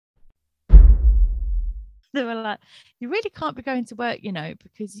They were like, you really can't be going to work,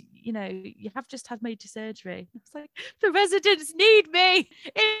 because, you have just had major surgery. I was like, the residents need me.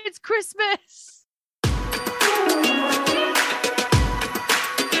 It's Christmas.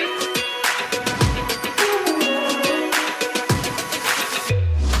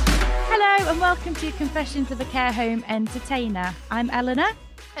 Hello and welcome to Confessions of a Care Home Entertainer. I'm Eleanor.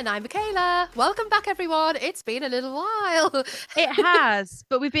 And I'm Michaela. Welcome back, everyone. It's been a little while. It has,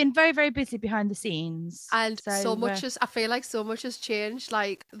 but we've been very, very busy behind the scenes. And I feel like so much has changed.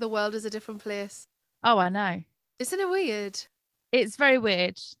 Like, the world is a different place. Oh, I know. Isn't it weird? It's very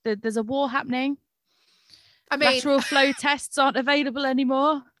weird. There's a war happening. I mean, lateral flow tests aren't available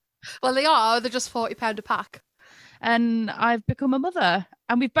anymore. Well, they are. They're just £40 a pack. And I've become a mother.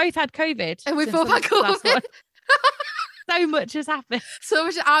 And we've both had COVID. And we've both had COVID. So much has happened. So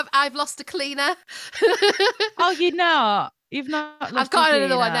much. I've lost a cleaner. Oh, you're not. You've not. I've got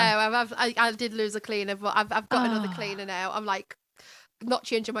another one now. I did lose a cleaner, but I've got another cleaner now. I'm like not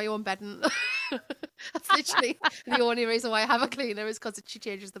changing my own bedding. That's literally the only reason why I have a cleaner is because she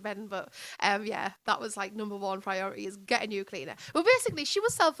changes the bedding. But yeah, that was like number one priority is get a new cleaner. Well, basically, she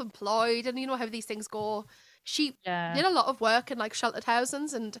was self-employed, and you know how these things go. She did a lot of work in like sheltered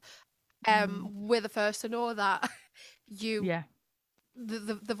housings, and we're the first to know that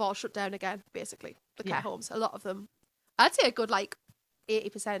they've all shut down again. Basically, the care homes, a lot of them. I'd say a good like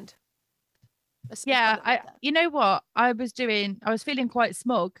 80%. Yeah, you know what I was doing? I was feeling quite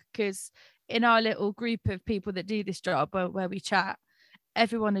smug because in our little group of people that do this job where we chat,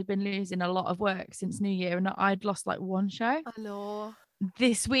 everyone had been losing a lot of work since New Year, and I'd lost like one show. I know.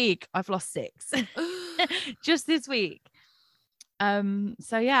 This week I've lost 6. Just this week.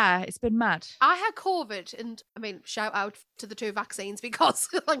 So yeah, it's been mad. I had COVID, and I mean, shout out to the 2 vaccines because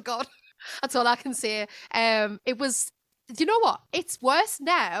thank God, that's all I can say. It was. Do you know what? It's worse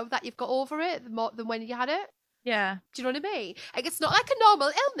now that you've got over it than when you had it. Yeah. Do you know what I mean? Like, it's not like a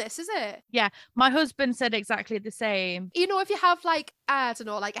normal illness, is it? Yeah. My husband said exactly the same. You know, if you have like, I don't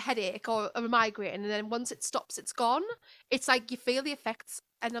know, like a headache or a migraine, and then once it stops, it's gone. It's like you feel the effects,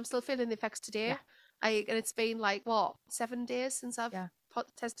 and I'm still feeling the effects today. Yeah. And it's been like, what, 7 days since I've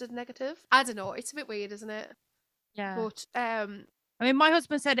tested negative? I don't know. It's a bit weird, isn't it? Yeah. But, I mean, my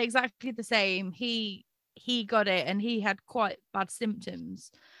husband said exactly the same. He got it and he had quite bad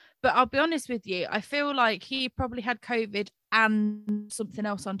symptoms, but I'll be honest with you, I feel like he probably had COVID and something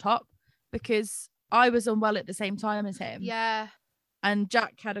else on top, because I was unwell at the same time as him, and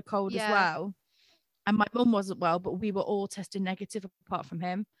Jack had a cold as well, and my mum wasn't well, but we were all testing negative apart from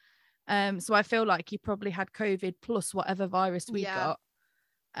him. So I feel like he probably had COVID plus whatever virus we got,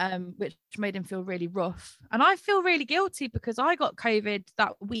 which made him feel really rough. And I feel really guilty because I got COVID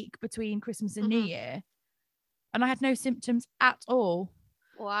that week between Christmas and New Year, and I had no symptoms at all.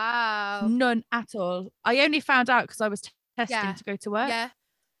 Wow. None at all. I only found out because I was testing to go to work. Yeah.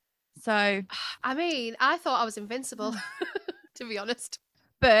 So, I mean, I thought I was invincible, to be honest.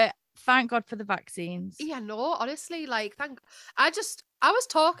 But thank God for the vaccines. Yeah, no, honestly, like, I was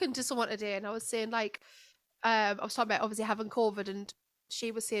talking to someone today, and I was saying, like, I was talking about obviously having COVID, and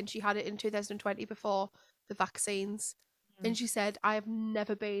she was saying she had it in 2020 before the vaccines. And she said, I have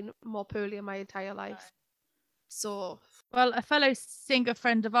never been more poorly in my entire life. So, well, a fellow singer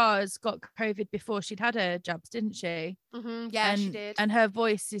friend of ours got COVID before she'd had her jabs, didn't she? Yeah, she did. And her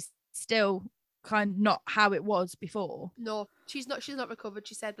voice is still kind of not how it was before. No, she's not recovered,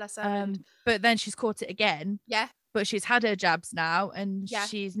 she said, bless her. But then she's caught it again. Yeah. But she's had her jabs now, and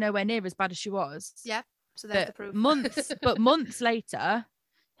she's nowhere near as bad as she was. Yeah. So there's the proof. months later,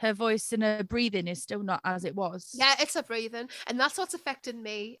 her voice and her breathing is still not as it was. Yeah, it's her breathing, and that's what's affecting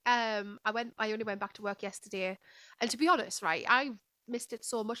me. I only went back to work yesterday, and to be honest, right, I missed it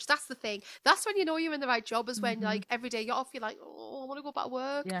so much. That's the thing. That's when you know you're in the right job, is when like every day you're off, you're like, oh, I want to go back to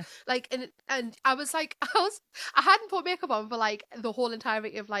work. Yeah. Like, and I was like, I hadn't put makeup on for like the whole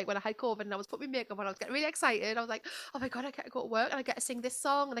entirety of like when I had COVID, and I was putting makeup on. I was getting really excited. I was like, oh my God, I get to go to work, and I get to sing this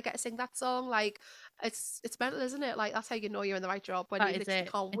song, and I get to sing that song. Like, it's mental, isn't it? Like, that's how you know you're in the right job, when you literally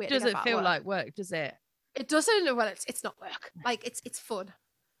can't wait. It doesn't feel like work, does it? It doesn't. Well, it's not work. Like, it's fun.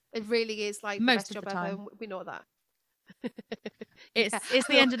 It really is like most the best of job the time. ever. We know that. It's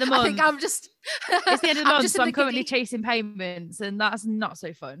the end of the month. I think it's the end of the month, so I'm currently chasing payments, and that's not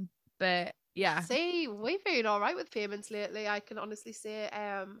so fun. But yeah. See, we've been all right with payments lately. I can honestly say,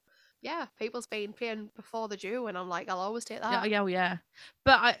 people's been paying before they're due, and I'm like, I'll always take that. Yeah.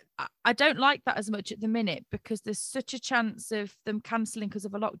 But I don't like that as much at the minute, because there's such a chance of them cancelling because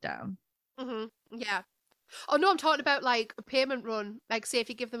of a lockdown. Yeah. Oh no, I'm talking about like a payment run. Like, say if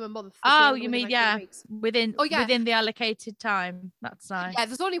you give them a month. Oh, you within, mean, like 3 yeah, weeks. within Oh yeah, within the allocated time. That's nice. yeah.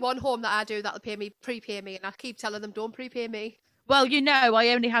 There's only one home that I do that'll prepay me, and I keep telling them don't prepay me. Well, I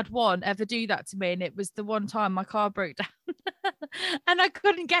only had one ever do that to me, and it was the one time my car broke down and I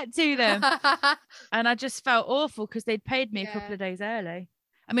couldn't get to them. And I just felt awful because they'd paid me a couple Yeah, of days early.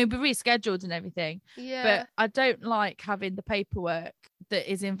 I mean, we rescheduled and everything, but yeah. I don't like having the paperwork that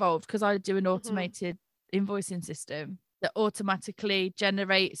is involved because I do an Hmm. automated invoicing system that automatically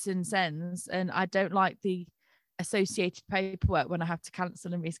generates and sends. And I don't like the associated paperwork when I have to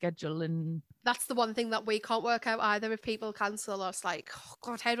cancel and reschedule. And That's the one thing that we can't work out either. If people cancel us, like, oh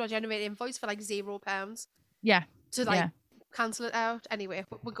God, how do I generate an invoice for like £0 yeah, to like yeah. cancel it out? Anyway,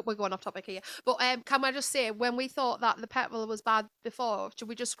 we're going off topic here. But can I just say, when we thought that the petrol was bad before, should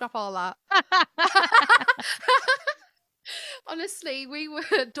we just scrap all that? Honestly, we were.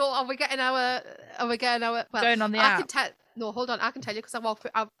 Are we getting our? Are we getting our? Well, Going on the I can app. tell. No, hold on. I can tell you because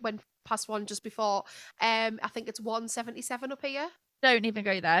I went past one just before. I think it's 177 up here. Don't even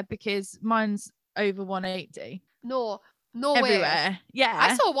go there because mine's over 180 No, no way. everywhere. Yeah.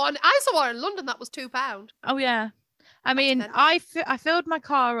 I saw one in London that was £2. Oh yeah. I That's mean, mental. I filled my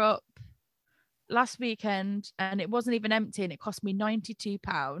car up last weekend and it wasn't even empty and it cost me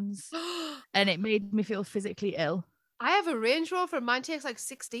 £92 and it made me feel physically ill. I have a Range Rover and mine takes like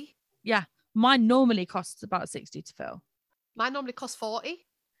 60. Yeah. Mine normally costs about 60 to fill. Mine normally costs 40.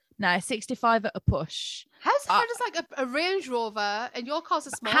 No, 65 at a push. How does like a Range Rover and your car's a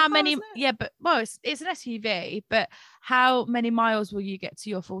small How car, many? isn't it? Yeah, but well, it's an SUV, but how many miles will you get to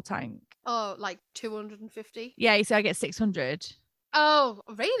your full tank? Oh, like 250. Yeah, so I get 600. Oh,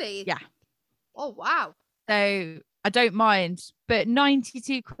 really? Yeah. Oh, wow. So I don't mind, but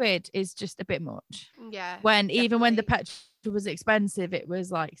 92 quid is just a bit much. Yeah. Even when the definitely. petrol was expensive, it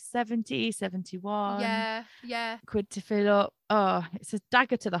was like 70, 71 Yeah. quid to fill up. Oh, it's a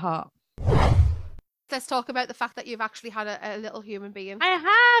dagger to the heart. Let's talk about the fact that you've actually had a little human being. I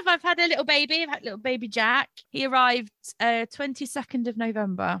have. I've had a little baby. I've had little baby Jack. He arrived 22nd of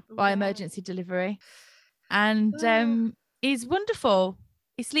November by emergency delivery. And he's wonderful.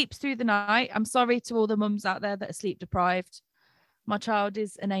 He sleeps through the night. I'm sorry to all the mums out there that are sleep deprived. My child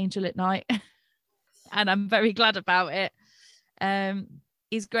is an angel at night. And I'm very glad about it.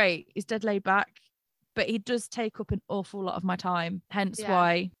 He's great. He's dead laid back. But he does take up an awful lot of my time. Hence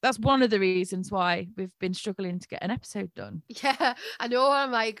why that's one of the reasons why we've been struggling to get an episode done. Yeah, I know.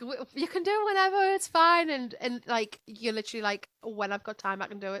 I'm like, you can do it whenever, it's fine. And like, you're literally like, when I've got time, I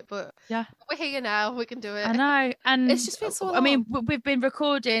can do it. But yeah, we're here now. We can do it. I know. And it's just been so long. I mean, we've been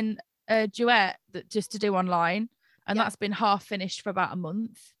recording a duet that just to do online. And that's been half finished for about a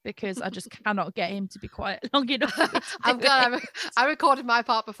month because I just cannot get him to be quiet long enough. I'm glad I recorded my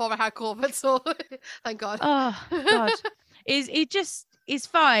part before I had COVID, so thank God. Oh God, he's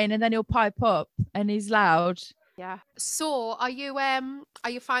fine, and then he'll pipe up and he's loud. Yeah. So are you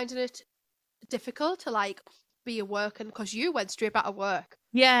finding it difficult to like be working because you went straight out of work?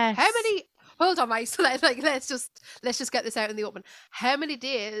 Yes. How many? Hold on, Mike. So let's just get this out in the open. How many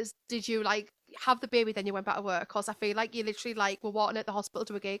days did you like have the baby, then you went back to work? Because I feel like you literally like were walking at the hospital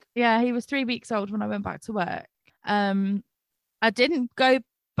to a gig. Yeah, he was 3 weeks old when I went back to work. I didn't go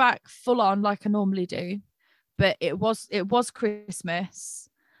back full on like I normally do, but it was Christmas,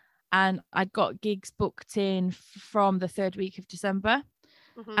 and I'd got gigs booked in from the 3rd week of December.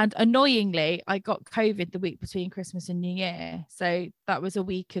 Mm-hmm. And annoyingly, I got COVID the week between Christmas and New Year, so that was a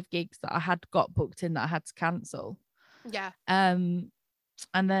week of gigs that I had got booked in that I had to cancel. Yeah.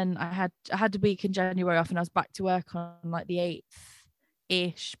 And then I had a week in January off, and I was back to work on like the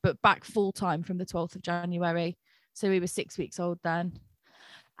 8th-ish, but back full time from the 12th of January. So he was 6 weeks old then.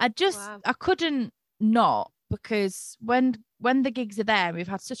 I couldn't not, because when the gigs are there, we've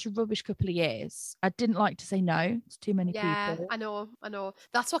had such a rubbish couple of years. I didn't like to say no to too many people. Yeah, I know.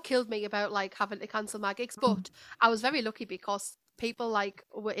 That's what killed me about like having to cancel my gigs. But I was very lucky because people like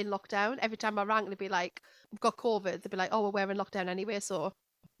were in lockdown. Every time I rang, they'd be like, "We've got COVID." They'd be like, "Oh, well, we're in lockdown anyway." So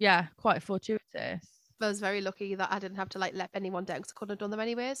yeah, quite fortuitous. I was very lucky that I didn't have to like let anyone down because I couldn't have done them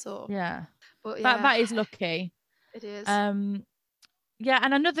anyway. So yeah, but yeah, that is lucky. It is. Yeah,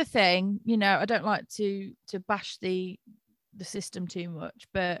 and another thing, I don't like to bash the system too much,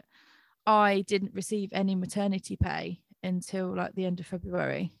 but I didn't receive any maternity pay until like the end of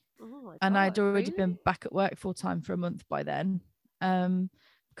February. Oh, and I'd already been back at work full time for a month by then,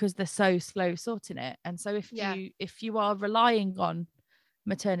 because they're so slow sorting it. And so if you are relying on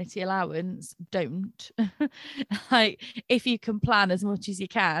maternity allowance, don't. Like, if you can plan as much as you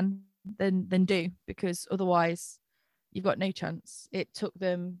can, then do, because otherwise you've got no chance. It took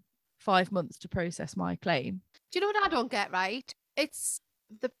them 5 months to process my claim. Do you know what I don't get, right? It's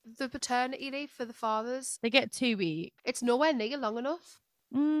the paternity leave for the fathers. They get 2 weeks. It's nowhere near long enough.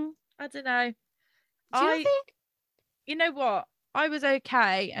 I don't know. Do you not think? You know what? I was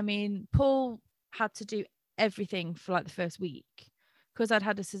okay. I mean, Paul had to do everything for like the first week because I'd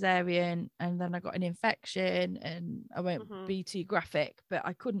had a cesarean and then I got an infection, and I won't be too graphic, but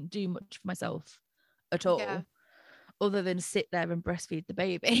I couldn't do much for myself at all other than sit there and breastfeed the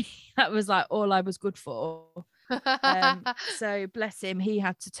baby. That was like all I was good for. So bless him, he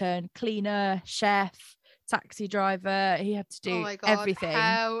had to turn cleaner, chef, taxi driver. He had to do Oh my God, everything.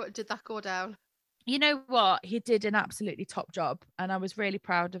 How did that go down? You know what? He did an absolutely top job, and I was really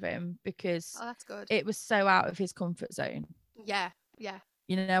proud of him because that's good. It was so out of his comfort zone. Yeah.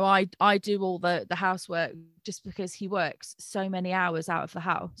 You know, I do all the housework just because he works so many hours out of the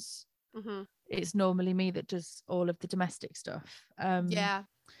house. It's normally me that does all of the domestic stuff.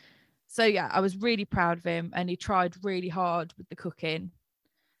 So yeah, I was really proud of him, and he tried really hard with the cooking.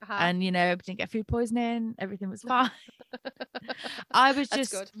 And you know, didn't get food poisoning, everything was fine. I was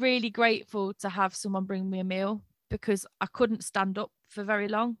just really grateful to have someone bring me a meal because I couldn't stand up for very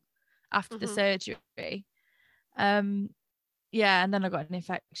long after the surgery. Yeah, and then I got an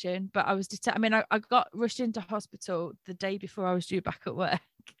infection, but I was I got rushed into hospital the day before I was due back at work,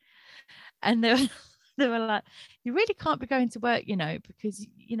 and they were like, you really can't be going to work, you know, because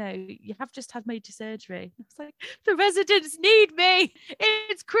you know you have just had major surgery. I was like, the residents need me,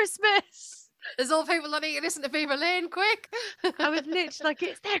 it's Christmas, there's all people that need to listen to Beaver Lane, quick. I was literally like,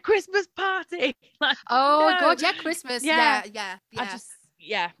 it's their Christmas party. Like, oh no. God, yeah, Christmas. Yeah.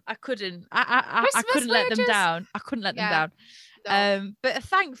 I couldn't I couldn't let them down. I couldn't let them down. No. But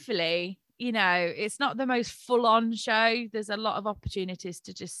thankfully, you know, it's not the most full-on show. There's a lot of opportunities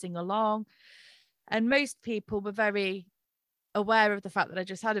to just sing along, and most people were very aware of the fact that I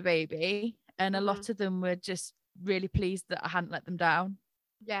just had a baby, and a lot of them were just really pleased that I hadn't let them down.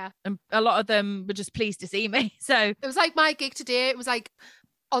 And a lot of them were just pleased to see me. So it was like my gig today, it was like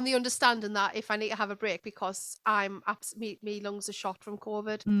on the understanding that if I need to have a break because me lungs are shot from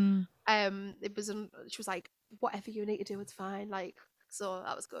COVID, she was like, whatever you need to do, it's fine. Like, so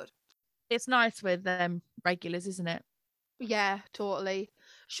that was good. It's nice with regulars, isn't it? Yeah, totally.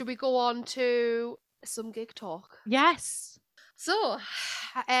 Should we go on to some gig talk? Yes. So,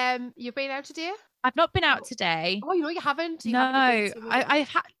 you've been out today? I've not been out today. Oh, you know you haven't? I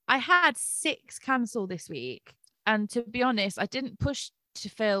had 6 cancelled this week, and to be honest, I didn't push to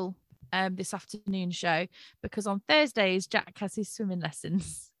fill this afternoon show because on Thursdays Jack has his swimming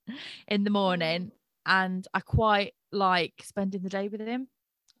lessons in the morning, and I quite like spending the day with him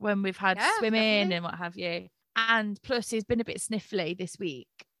when we've had swimming definitely. And what have you. And plus he's been a bit sniffly this week,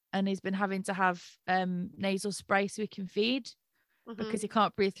 and he's been having to have nasal spray so he can feed because he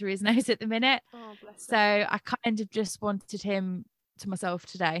can't breathe through his nose at the minute. Oh, bless so him. I kind of just wanted him to myself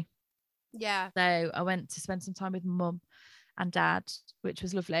today. So I went to spend some time with mum and dad, which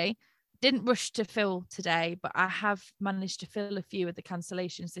was lovely. Didn't rush to fill today, but I have managed to fill a few of the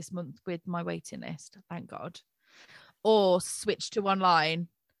cancellations this month with my waiting list, thank God, or switch to online.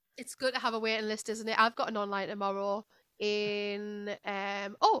 It's good to have a waiting list, isn't it? I've got an online tomorrow in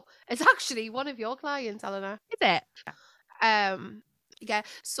it's actually one of your clients, Eleanor. Is it? Yeah.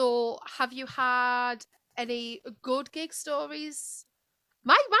 So have you had any good gig stories?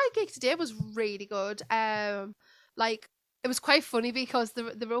 My gig today was really good. Like, it was quite funny because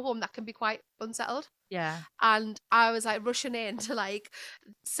the row home that can be quite unsettled. Yeah. And I was like rushing in to like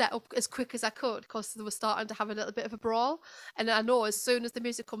set up as quick as I could because they were starting to have a little bit of a brawl. And I know as soon as the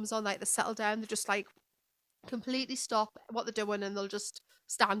music comes on, like they settle down, they just like completely stop what they're doing and they'll just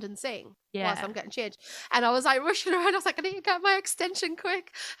stand and sing whilst I'm getting changed. And I was like rushing around. I was like, I need to get my extension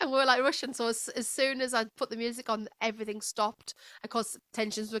quick. And we were like rushing. So as soon as I put the music on, everything stopped because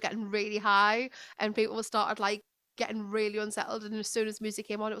tensions were getting really high and people started like getting really unsettled. And as soon as music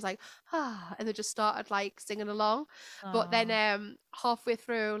came on, it was like, and they just started like singing along. Aww. But then halfway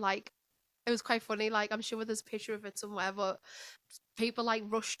through, like, it was quite funny. Like, I'm sure there's a picture of it somewhere, but people like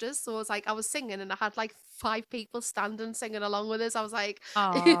rushed us. So it was like I was singing and I had like 5 people standing singing along with us. I was like,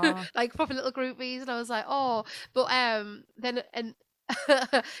 like proper little groupies, and I was like, oh. But then and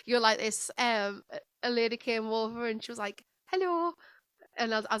you're like this. A lady came over and she was like, hello,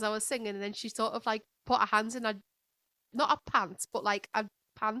 and as I was singing, and then she sort of like put her hands in not a pants, but like a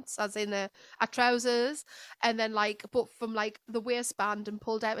pants, as in a trousers, and then like but from like the waistband and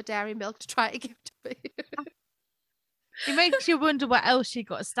pulled out a dairy milk to try to give to me. It makes you wonder what else she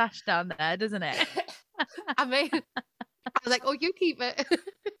got stashed down there, doesn't it? I mean, I was like, oh, you keep it.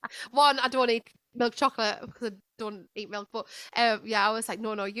 One, I don't need milk chocolate because I don't eat milk. But yeah, I was like,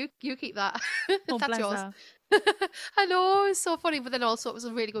 no, you keep that. Oh, That's bless yours. her. I know, it's so funny. But then also it was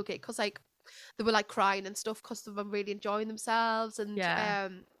a really good gig because like they were like crying and stuff because they were really enjoying themselves. And Yeah.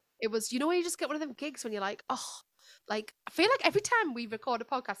 it was, you know, when you just get one of them gigs when you're like, oh, like I feel like every time we record a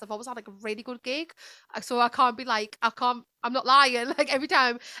podcast, I've always had like a really good gig. So I can't be like, I'm not lying. Like every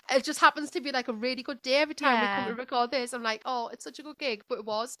time it just happens to be like a really good day. Every time we come Yeah. to record this, I'm like, oh, it's such a good gig. But it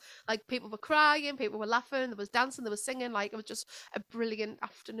was like people were crying, people were laughing, there was dancing, there was singing. Like it was just a brilliant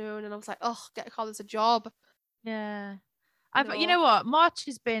afternoon. And I was like, oh, get a call this a job. Yeah. You You know, know what? March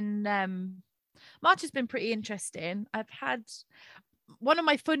has been pretty interesting. I've had one of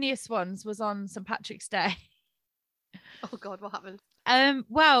my funniest ones was on St. Patrick's Day. oh God, what happened?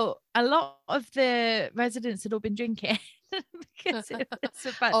 Well, a lot of the residents had all been drinking because it was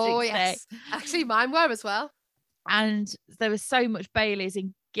St. Oh Patrick's Day. yes, actually mine were as well. And there was so much Baileys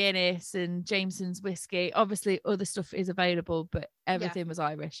and Guinness and Jameson's whiskey. Obviously, other stuff is available, but everything was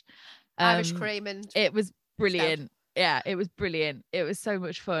Irish. Irish cream and It was stout. brilliant. Yeah, it was brilliant. It was so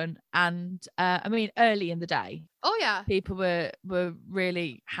much fun. And I mean, early in the day, Oh yeah, people were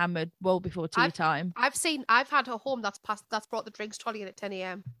really hammered well before tea time. I've had a home that's brought the drinks trolley in at 10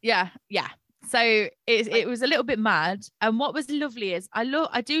 a.m. Yeah. So it was a little bit mad. And what was lovely is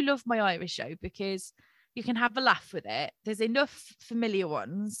I do love my Irish show because you can have a laugh with it. There's enough familiar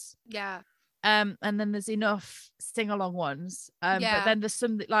ones. Yeah. And then there's enough sing-along ones. But then there's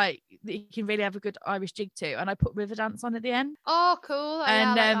some that like that you can really have a good Irish jig to. And I put Riverdance on at the end. Oh, cool.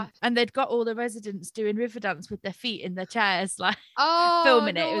 And yeah, I like that. and they'd got all the residents doing Riverdance with their feet in their chairs, like Oh,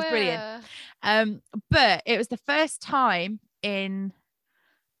 filming it. It was no brilliant. way. But it was the first time in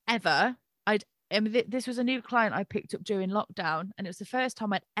ever this was a new client I picked up during lockdown, and it was the first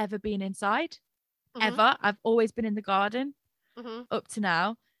time I'd ever been inside. Ever. I've always been in the garden up to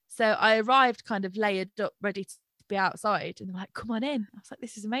now. So I arrived kind of layered up, ready to be outside, and they're like, come on in. I was like,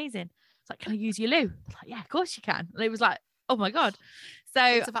 this is amazing. It's like, can I use your loo? They're like, yeah, of course you can. And it was like, oh my God. So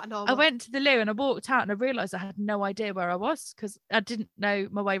I went to the loo and I walked out and I realised I had no idea where I was because I didn't know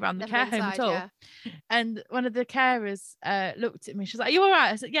my way around the care home at all. Yeah. And one of the carers looked at me. She's like, are you all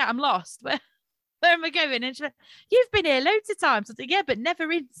right? I said, yeah, I'm lost. Where am I going? And she's like, you've been here loads of times. I said, yeah, but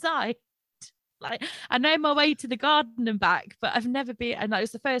never inside. Like I know my way to the garden and back, but I've never been, and it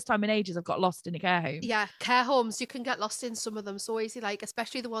was the first time in ages I've got lost in a care home. Yeah, care homes, you can get lost in some of them so easy, like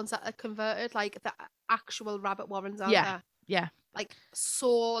especially the ones that are converted, like the actual rabbit warrens, aren't there? Yeah. Like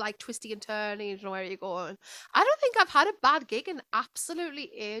so like twisty and turny, you don't know where you're going. I don't think I've had a bad gig in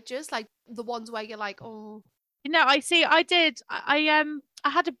absolutely ages, like the ones where you're like, oh. You know, I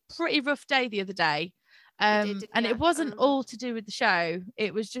had a pretty rough day the other day. And it wasn't all to do with the show.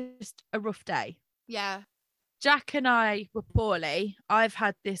 It was just a rough day. Yeah. Jack and I were poorly. I've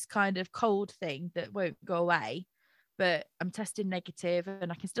had this kind of cold thing that won't go away, but I'm testing negative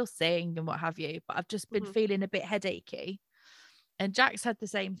and I can still sing and what have you. But I've just been feeling a bit headachy. And Jack's had the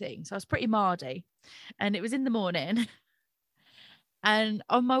same thing. So I was pretty mardy. And it was in the morning. And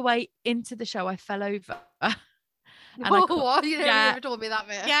on my way into the show, I fell over. What? You never told me that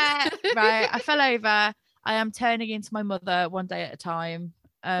bit. Yeah, right. I fell over. I am turning into my mother one day at a time.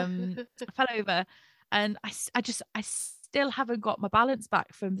 I fell over and I still haven't got my balance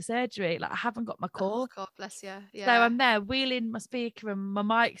back from the surgery. Like I haven't got my core. Oh, God bless you. Yeah. So I'm there wheeling my speaker and my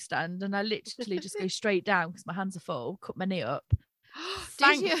mic stand and I literally just go straight down because my hands are full, cut my knee up.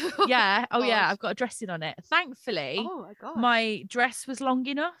 Did you? Yeah. Oh, yeah. I've got a dressing on it. Thankfully, oh my God, my dress was long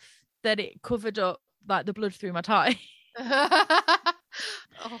enough that it covered up like the blood through my tie.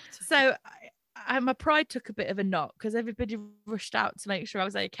 So my pride took a bit of a knock because everybody rushed out to make sure I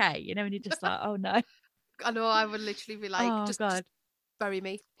was okay. You know, and you're just like, oh no. I know, I would literally be like, oh, just bury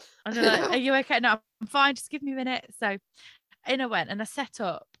me. And they're like, are you okay? No, I'm fine. Just give me a minute. So in I went and I set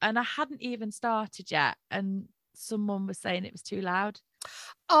up and I hadn't even started yet. And someone was saying it was too loud.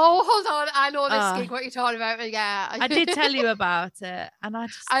 Oh, hold on. I know this gig, what you're talking about. Yeah. I did tell you about it. And I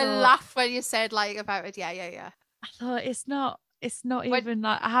laughed when you said like about it. Yeah. I thought it's not even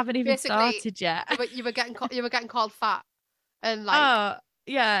like I haven't even started yet. You were getting called fat. And like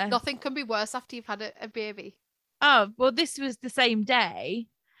yeah. Nothing can be worse after you've had a baby. Oh, well, this was the same day.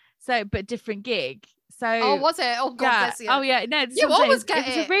 So but different gig. So was it? Oh God bless you. Oh yeah, no, you always get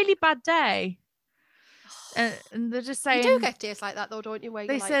it was a really bad day. And they're just saying you do get days like that though, don't you? Where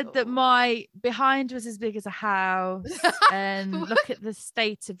they said that my behind was as big as a house, and look at the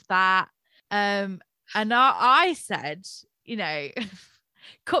state of that. And I said, you know,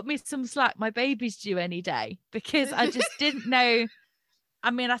 cut me some slack. My baby's due any day because I just didn't know. I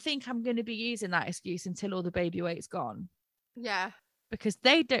mean, I think I'm going to be using that excuse until all the baby weight's gone. Yeah. because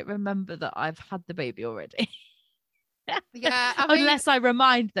they don't remember that I've had the baby already. Yeah, I mean, unless I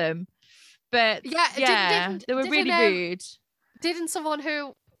remind them. But yeah, they were really rude. Didn't someone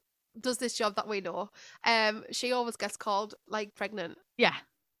who does this job that we know, she always gets called like pregnant. Yeah.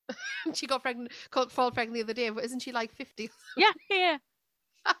 She got pregnant, called pregnant the other day, but isn't she like 50? Yeah.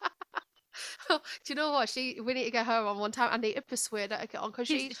 Do you know what? We need to get her on one time. I need to persuade her to get on because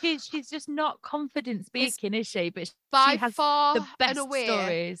she's just not confident speaking, is she? But by she has far the best and away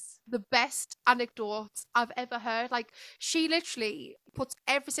stories, the best anecdotes I've ever heard. Like, she literally puts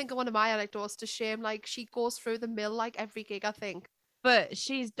every single one of my anecdotes to shame. Like, she goes through the mill like every gig, I think. But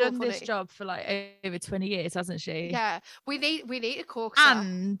she's So done this funny. job for like over 20 years, hasn't she? Yeah, we need to coax her.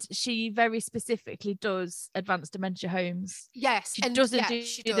 And she very specifically does advanced dementia homes. Yes, She and doesn't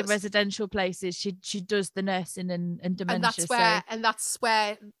she do does the residential places. She does the nursing and dementia. and that's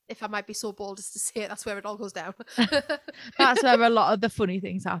where, if I might be so bold as to say it, that's where it all goes down. That's where a lot of the funny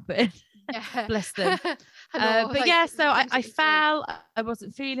things happen. Yeah. Bless them. I know, but like, yeah, so I things fell. I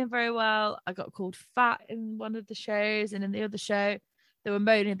wasn't feeling very well. I got called fat in one of the shows, and in the other show they were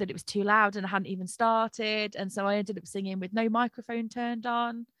moaning that it was too loud and I hadn't even started, and so I ended up singing with no microphone turned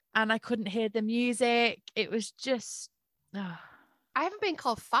on, and I couldn't hear the music. It was just I haven't been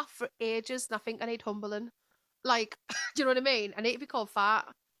called fat for ages, and I think I need humbling. Like, do you know what I mean? I need to be called fat.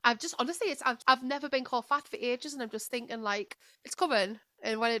 I've just, honestly, I've never been called fat for ages, and I'm just thinking like it's coming,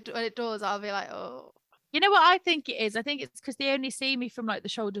 and when it does, I'll be like, oh. You know what I think it is? I think it's because they only see me from like the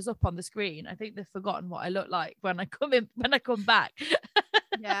shoulders up on the screen. I think they've forgotten what I look like when I come back.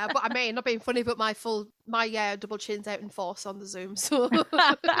 Yeah, but I mean, not being funny, but my double chin's out in force on the Zoom, so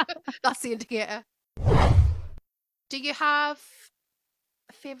that's the indicator. Do you have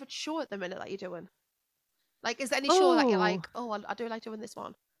a favorite show at the minute that you're doing? Like, is there any show that you're like, oh, I do like doing this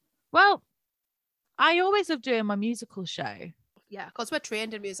one? Well, I always love doing my musical show. Yeah, because we're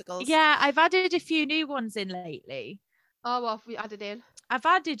trained in musicals. Yeah, I've added a few new ones in lately. Oh, well, we added in. I've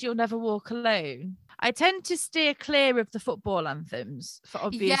added You'll Never Walk Alone. I tend to steer clear of the football anthems for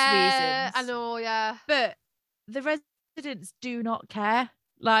obvious reasons. Yeah, I know, yeah. But the residents do not care.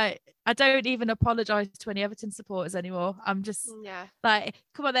 Like, I don't even apologise to any Everton supporters anymore. I'm just like,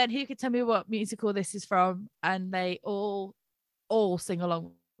 come on then, who can tell me what musical this is from? And they all sing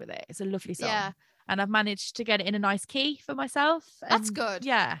along with it. It's a lovely song. Yeah. And I've managed to get it in a nice key for myself. That's good.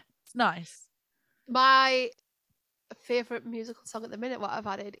 Yeah, it's nice. My favourite musical song at the minute, what I've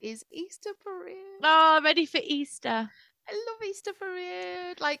added, is Easter Parade. Oh, ready for Easter. I love Easter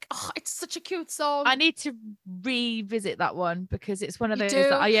Parade. Like, oh, it's such a cute song. I need to revisit that one because it's one of those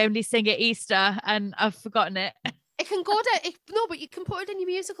that I only sing at Easter and I've forgotten it. It can go to no, but you can put it in your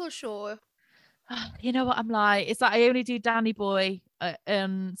musical show. You know what I'm like? It's like I only do Danny Boy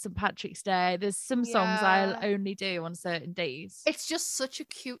on St. Patrick's Day. There's some songs I'll only do on certain days. It's just such a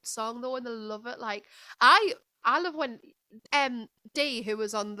cute song though, and I love it. Like, I love when Dee, who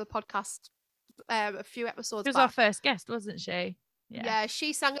was on the podcast a few episodes back. She was our first guest, wasn't she? Yeah,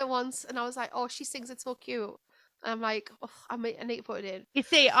 she sang it once, and I was like, oh, she sings it so cute. And I'm like, oh, I need to put it in. You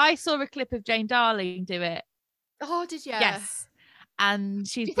see, I saw a clip of Jane Darling do it. Oh, did you? Yes. And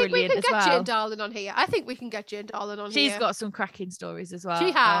she's brilliant as well. Do you think we can get Jane Darling on here? I think we can get Jane Darling on here. She's got some cracking stories as well.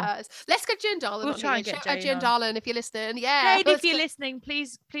 She has. Let's get Jane Darling on here. We'll try and get Jane Darling if you're listening. Yeah. Jane, if you're listening,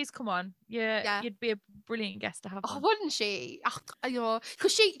 please come on. Yeah, you'd be a brilliant guest to have on. Oh, wouldn't she? You know,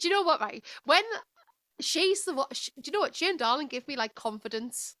 because do you know what, right? When she's the what, do you know what? Jane Darling gave me like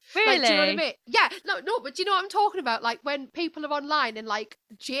confidence. Really? Like, do you know what I mean? Yeah. No, but do you know what I'm talking about? Like when people are online and like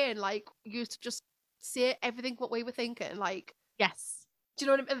Jane like used to just say everything what we were thinking. Like, yes. Do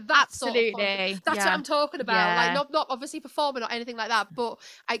you know what I mean? That's absolutely. That's what I'm talking about. Yeah. Like not obviously performing or anything like that, but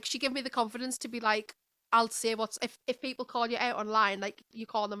like she gave me the confidence to be like, I'll say what's if people call you out online, like you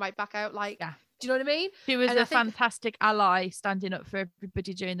call them right back out. Like, yeah. Do you know what I mean? She was a fantastic ally standing up for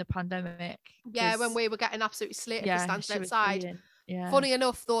everybody during the pandemic. Yeah, when we were getting absolutely slated for standing outside. Yeah. Funny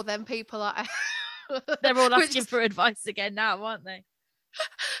enough, though, then people are they're all asking for advice again now, aren't they?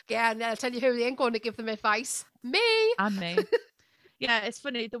 Yeah, and I'll tell you who they ain't going to give them advice. Me and me. Yeah, it's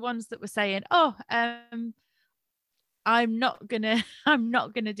funny. The ones that were saying, "Oh, I'm not gonna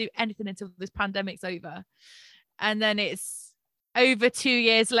do anything until this pandemic's over," and then it's over 2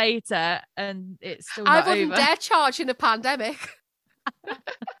 years later, and it's still not over. I wouldn't dare charge in a pandemic.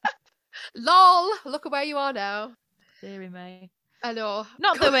 Lol, look at where you are now. Deary me. I know.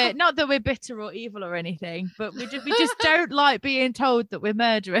 Not that we're bitter or evil or anything, but we just don't like being told that we're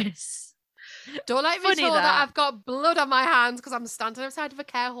murderous. Don't like me told that I've got blood on my hands because I'm standing outside of a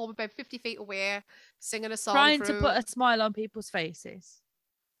care home about 50 feet away, singing a song. Trying to put a smile on people's faces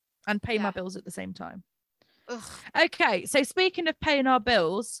and pay my bills at the same time. Ugh. Okay, so speaking of paying our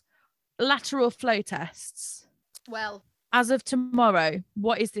bills, lateral flow tests. Well, As of tomorrow,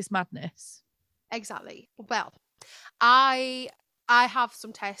 what is this madness? exactly. Well, I have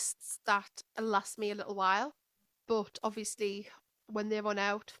some tests that last me a little while, but obviously when they run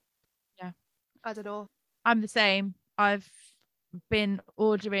out, Yeah. I don't know. I'm the same. I've been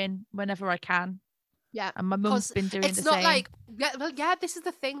ordering whenever I can. Yeah, And my mum's because been doing the it's not same. like yeah. This is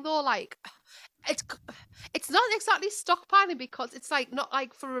the thing though. Like, it's it's not exactly stockpiling because it's like not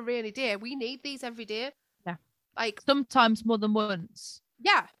like for a rainy day. We need these every day. Yeah. Like Sometimes more than once.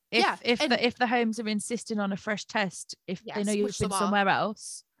 yeah, yeah, and If the homes are insisting on a fresh test, if they know yes, you've which been some are. somewhere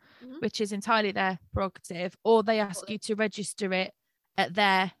else, Mhm. which is entirely their prerogative, or they ask Totally. you to register it at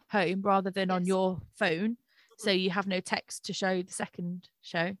their home rather than on Yes. your phone, so Mhm. you have no text to show the second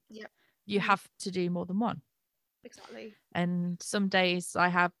show. Yeah. You Mhm. have to do more than one. Exactly. And some days I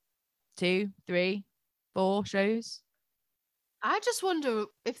have 2, 3, 4 shows. I just wonder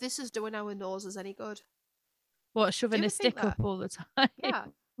if this is doing our noses any good. What, Do you shoving a ever think stick up that? all the time? Yeah.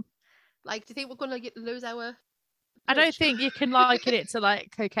 Like, do you think we're gonna lose our I don't purge? think you can liken it to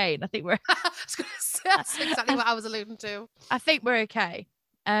like cocaine. I think we're I was gonna say that's exactly what I was alluding to. I think we're okay.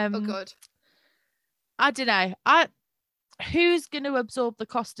 Oh, good. I don't know. Who's going to absorb the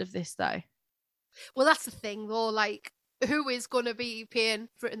cost of this though? Well, that's the thing, though. Like, who is gonna be paying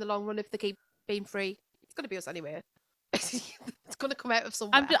for it in the long run if they keep being free? It's gonna be us anyway. It's gonna come out of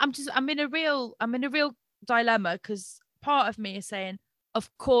somewhere. I'm in a real dilemma because part of me is saying,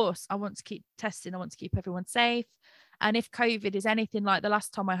 of course, I want to keep testing. I want to keep everyone safe. And if COVID is anything like the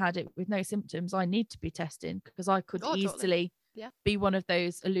last time I had it with no symptoms, I need to be testing because I could Oh, totally. easily Yeah. be one of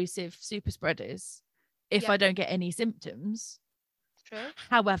those elusive super spreaders if Yeah. I don't get any symptoms. True.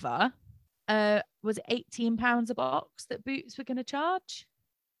 However, was it £18 a box that Boots were going to charge?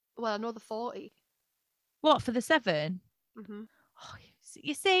 Well, another 40. What, for the 7? Mm-hmm. Oh,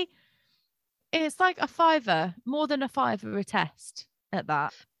 you see, it's like a fiver, more than a fiver a test at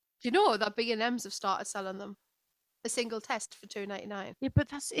that. Do you know that B&M's have started selling them? A single test for £2.99. Yeah, but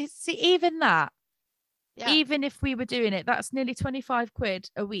see, even that, Yeah, even if we were doing it, that's nearly 25 quid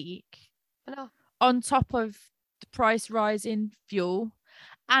a week I know. on top of the price rise in fuel.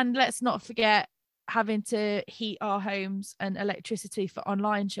 And let's not forget having to heat our homes and electricity for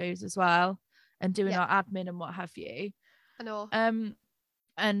online shows as well and doing Yeah, our admin and what have you. I know.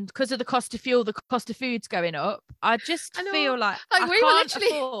 And because of the cost of fuel, the cost of food's going up. I just I know. feel like Like I we were can't literally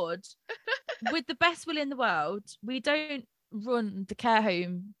afford, with the best will in the world, we don't run the care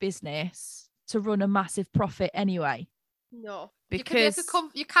home business to run a massive profit anyway. no. Because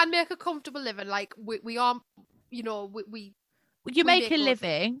You can make a comfortable living. Like we aren't, we you we make make a good.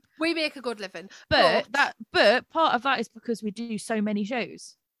 living, We make a good living, but part of that is because we do so many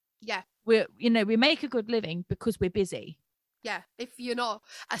shows. yeah, We make a good living because we're busy. yeah. If you're not,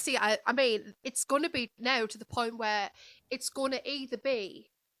 I mean, it's going to be now to the point where it's going to either be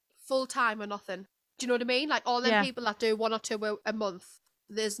full time or nothing. Do you know what I mean? Like all them Yeah. people that do 1 or 2 a month,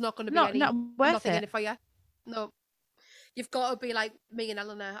 there's not going to be Not worth nothing in it. it for you. No, you've got to be like me and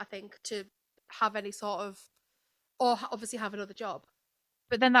Eleanor, I think, to have any sort of, or obviously have another job.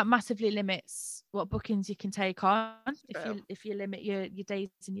 But then that massively limits what bookings you can take on True. if you limit your days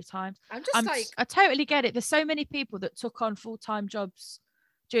and your times. I'm just like, I totally get it. There's so many people that took on full-time jobs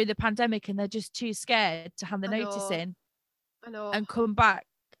during the pandemic and they're just too scared to hand the notice in I know. and come back.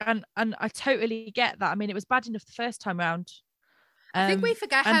 And I totally get that. I mean, it was bad enough the first time round. I think we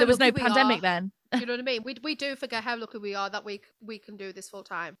forget and how there was lucky no we pandemic are. then. Do you know what I mean? We do forget how lucky we are that we can do this full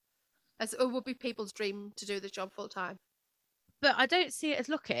time. As it would be people's dream to do this job full time. But I don't see it as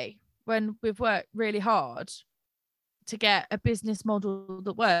lucky when we've worked really hard to get a business model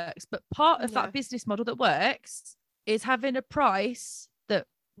that works. But part of that business model that works is having a price that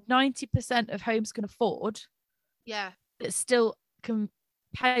 90% of homes can afford. Yeah. That still can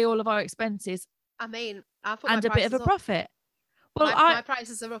pay all of our expenses. I mean, I've put and my a bit of a up. profit. Well, my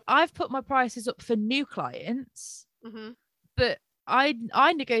prices are up. I've put my prices up for new clients, but I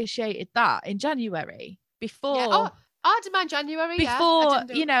negotiated that in January before. Yeah. Oh, I demand January. Before,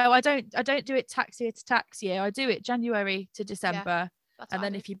 I don't do it tax year to tax year. I do it January to December, and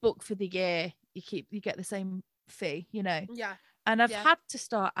then if you book for the year, you get the same fee. Yeah. And I've had to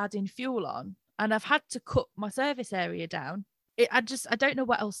start adding fuel on, and I've had to cut my service area down. I don't know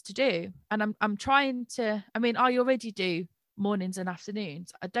what else to do, and I'm trying to. I mean, I already do mornings and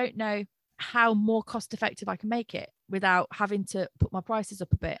afternoons. I don't know how more cost effective I can make it without having to put my prices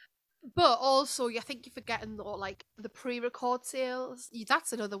up a bit. But also, I think you're forgetting though, like the pre-record sales.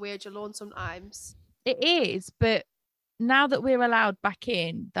 That's another wage alone sometimes. It is, but now that we're allowed back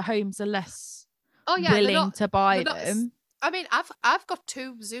in, the homes are less Oh yeah, willing to buy not, them. I mean, I've got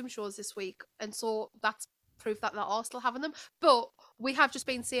 2 Zoom shows this week, and so that's proof that they are still having them. But we have just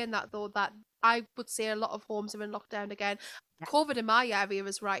been seeing that though, that I would say a lot of homes are in lockdown again. Yeah. COVID in my area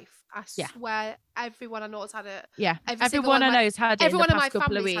is rife. I Yeah. swear everyone I know has had it. Yeah, Everyone I know has had it in the everyone in my past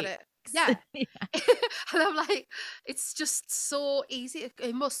couple of family's had weeks. it. Yeah. Yeah. And I'm like, it's just so easy.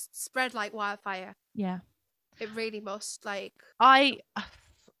 It must spread like wildfire. Yeah. It really must. Like, I'm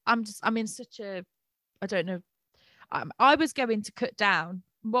in such a, I don't know. I was going to cut down.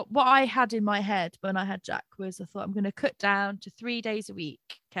 What I had in my head when I had Jack was I thought I'm going to cut down to 3 days a week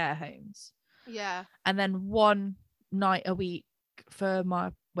care homes, yeah. and then 1 night a week for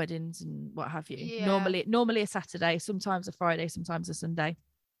my weddings and what have you. Yeah. Normally a Saturday, sometimes a Friday, sometimes a Sunday.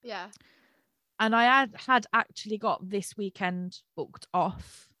 Yeah. And I had actually got this weekend booked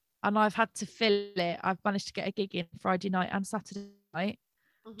off, and I've had to fill it. I've managed to get a gig in Friday night and Saturday night,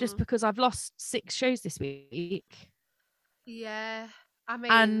 just because I've lost 6 shows this week. Yeah. I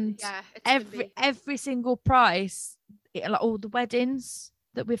mean, And yeah, every single price, like all the weddings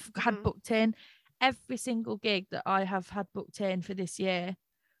that we've had booked in, every single gig that I have had booked in for this year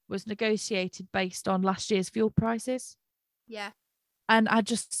was negotiated based on last year's fuel prices. Yeah. And I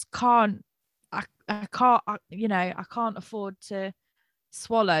just can't, I can't afford to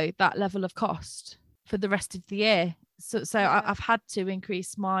swallow that level of cost for the rest of the year. So Yeah. I've had to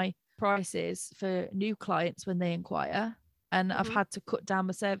increase my prices for new clients when they inquire. And I've had to cut down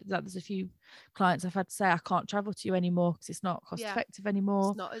my service. Like, there's a few clients I've had to say I can't travel to you anymore because it's not cost effective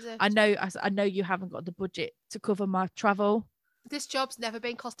anymore. It's not, is it? I know you haven't got the budget to cover my travel. This job's never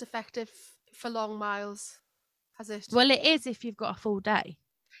been cost effective for long miles, has it? Well, it is if you've got a full day.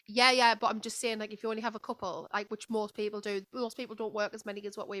 Yeah, but I'm just saying, like, if you only have a couple, like, which most people do, most people don't work as many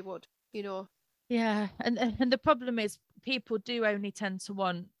as what we would, you know. Yeah, and the problem is people do only tend to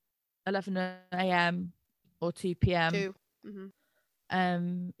want 11 a.m. or 2 p.m.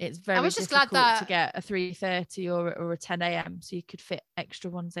 It's very difficult to get a 3:30 or a 10 a.m. so you could fit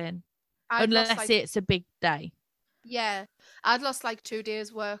extra ones in, unless it's a big day. Yeah, I'd lost like 2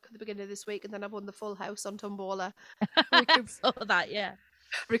 days work at the beginning of this week, and then I won the full house on Tombola. Saw that, yeah.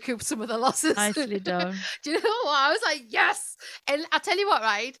 Recoup some of the losses. Nicely done. Do you know what? I was like, yes. And I tell you what,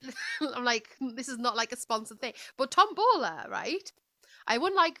 right? I'm like, this is not like a sponsored thing, but Tombola, right? I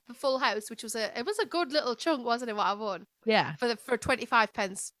won like the full house, which was a good little chunk, wasn't it? What I won, yeah, for 25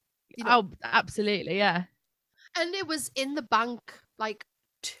 pence. You know? Oh, absolutely, yeah. And it was in the bank like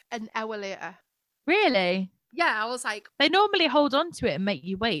an hour later. Really? Yeah, I was like, they normally hold on to it and make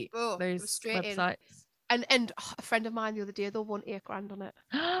you wait. Oh, those websites. And a friend of mine the other day, they won $8,000 on it.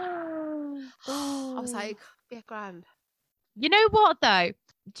 I was like, $8,000. You know what though?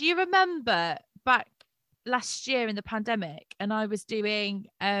 Do you remember back last year in the pandemic, and I was doing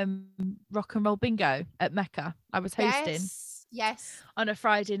rock and roll bingo at Mecca? I was hosting. Yes. On a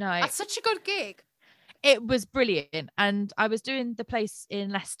Friday night. That's such a good gig. It was brilliant, and I was doing the place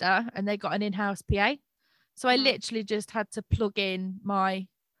in Leicester, and they got an in-house PA, so I literally just had to plug in my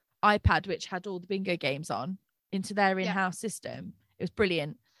iPad, which had all the bingo games on, into their in-house system. It was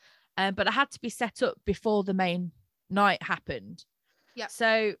brilliant. But I had to be set up before the main night happened. Yeah.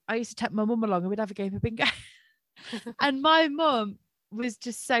 So I used to take my mum along and we'd have a game of bingo. And my mum was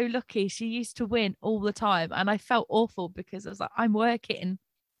just so lucky. She used to win all the time. And I felt awful because I was like, I'm working.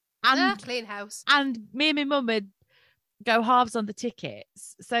 And clean house. And me and my mum would go halves on the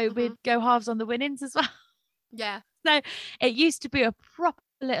tickets. So we'd go halves on the winnings as well. Yeah. So it used to be a proper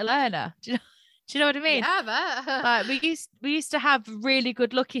little earner. Do you know what I mean? Yeah, but we used to have really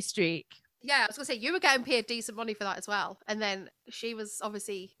good lucky streak. Yeah, I was gonna say you were getting paid decent money for that as well, and then she was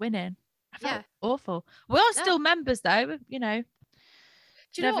obviously winning. I felt awful. We are still members though, you know.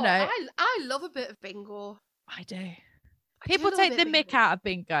 Do you know? I love a bit of bingo. I do. People take the mick out of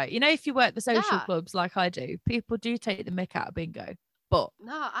bingo. You know, if you work the social clubs like I do, people do take the mick out of bingo. But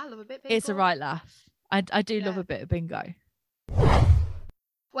no, I love a bit of bingo. It's a right laugh. I do love a bit of bingo.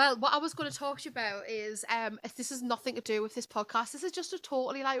 Well, what I was going to talk to you about is this has nothing to do with this podcast. This is just a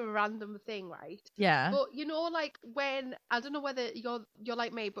totally like random thing, right? Yeah. But you know, like when I don't know whether you're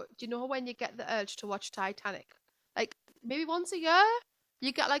like me, but do you know when you get the urge to watch Titanic? Like maybe once a year,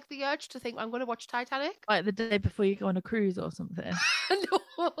 you get like the urge to think I'm going to watch Titanic. Like the day before you go on a cruise or something.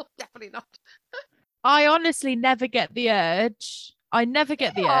 No, definitely not. I honestly never get the urge. I never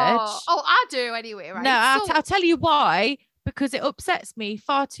get the urge. Oh, I do anyway, right? No, I'll tell you why. Because it upsets me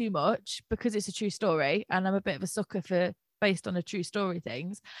far too much because it's a true story and I'm a bit of a sucker for based on a true story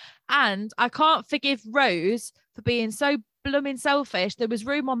things. And I can't forgive Rose for being so blooming selfish. There was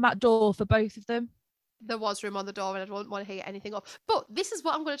room on that door for both of them. there was room on the door and I don't want to hear anything up. But this is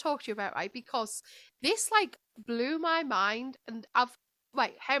what I'm going to talk to you about, right? Because this like blew my mind. And how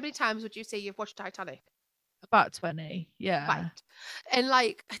many times would you say you've watched Titanic? About 20. Yeah. Right. And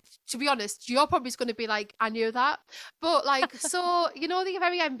like, to be honest, you're probably going to be like, I knew that. But like, so, you know, the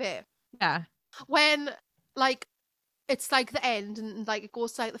very end bit, Yeah. when like, it's like the end and like it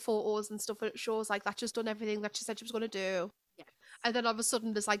goes to like the photos and stuff and it shows like that just done everything that she said she was going to do. Yes. And then all of a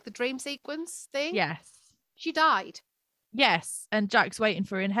sudden there's like the dream sequence thing. Yes. She died. Yes. And Jack's waiting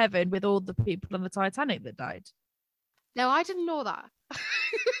for her in heaven with all the people on the Titanic that died. Now, I didn't know that.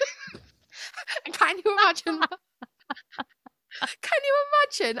 Can you imagine? Can you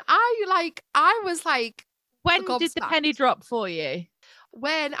imagine? I was like, When did the penny drop for you?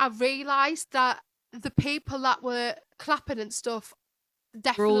 When I realised that the people that were clapping and stuff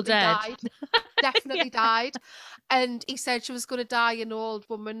definitely died. Definitely died. And he said she was going to die an old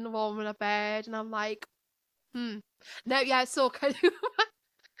woman, warm in a bed. And I'm like, No, yeah, so can you?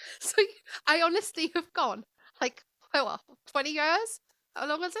 So I honestly have gone like, 20 years? How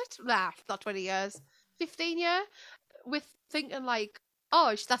long is it? Nah, not 20 years. 15 years? With thinking like,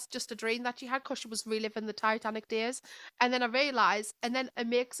 oh, that's just a dream that she had because she was reliving the Titanic days. And then I realised, and then it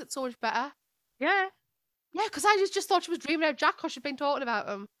makes it so much better. Yeah. Yeah, because I just thought she was dreaming of Jack because she'd been talking about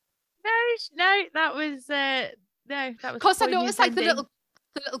him. No, that was Because I noticed like the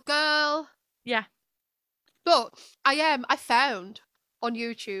little girl. Yeah. But I found on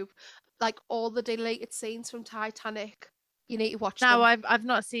YouTube like all the deleted scenes from Titanic. You need to watch them. No, I've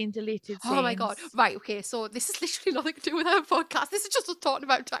not seen deleted scenes. Oh my god. Right, okay, so this is literally nothing to do with our podcast. This is just us talking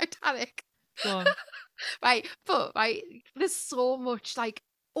about Titanic. Go on. Right, there's so much like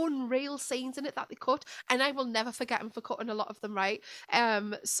unreal scenes in it that they cut, and I will never forget them for cutting a lot of them, right?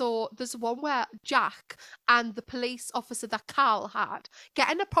 So there's one where Jack and the police officer that Carl had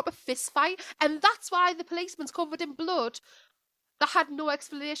get in a proper fist fight, and that's why the policeman's covered in blood. That had no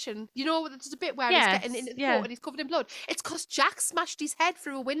explanation. You know, there's a bit where he's getting in the court and he's covered in blood. It's because Jack smashed his head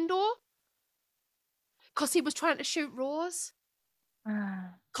through a window because he was trying to shoot Rose.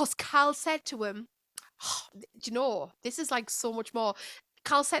 Because Carl said to him, do you know, this is like so much more.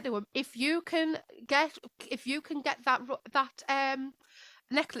 Carl said to him, if you can get that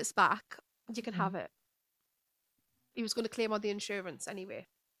necklace back, you can have it. He was going to claim on the insurance anyway.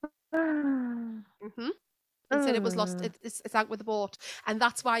 And said it was lost. It's out with the boat, and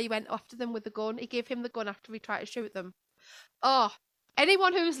that's why he went after them with the gun. He gave him the gun after he tried to shoot them. Oh,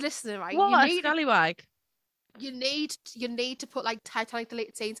 anyone who's listening, right? What a scallywag! You need to put like Titanic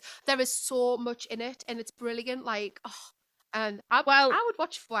deleted scenes. There is so much in it, and it's brilliant. Like, and I would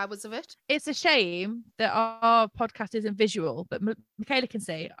watch 4 hours of it. It's a shame that our podcast isn't visual, but Michaela can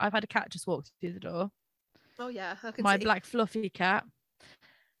see. I've had a cat just walk through the door. Oh yeah, I can my see. Black fluffy cat.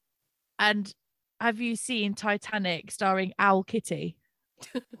 And have you seen Titanic starring Owl Kitty?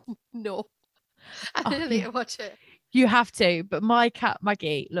 No, I didn't need to watch it. You have to, but my cat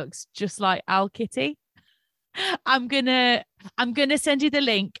Maggie looks just like Owl Kitty. I'm gonna send you the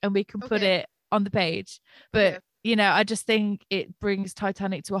link and we can put it on the page. But you know, I just think it brings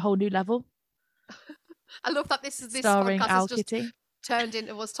Titanic to a whole new level. I love that this starring podcast Owl has just Kitty. Turned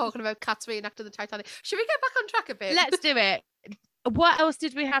into us talking about cats reenacting the Titanic. Should we get back on track a bit? Let's do it. What else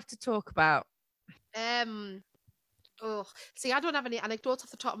did we have to talk about? See, I don't have any anecdotes off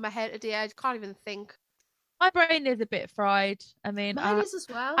the top of my head today. I can't even think. My brain is a bit fried. I mean, mine is as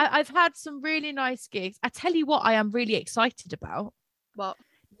well. I've had some really nice gigs. I tell you what, I am really excited about. What?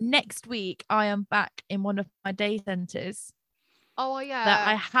 Next week, I am back in one of my day centres. Oh yeah. That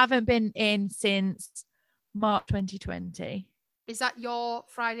I haven't been in since March 2020. Is that your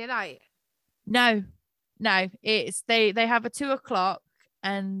Friday night? No. It's they have a 2:00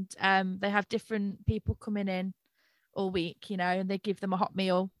 and they have different people coming in all week, you know, and they give them a hot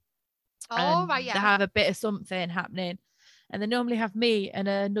meal. Oh right, yeah. They have a bit of something happening, and they normally have me and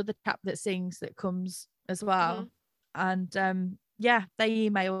another chap that sings that comes as well. And they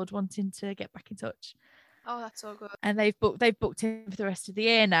emailed wanting to get back in touch. Oh, that's so good. And they've booked him for the rest of the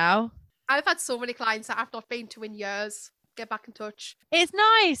year now. I've had so many clients that I've not been to in years get back in touch. It's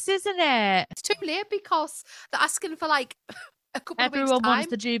nice, isn't it? It's too late because they're asking for like a couple of weeks' time. Everyone wants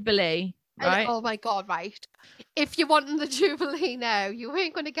the Jubilee, right? Oh my god, right. If you're wanting the Jubilee now, you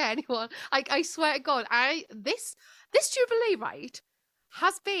ain't going to get anyone. Like, I swear to God, this Jubilee, right,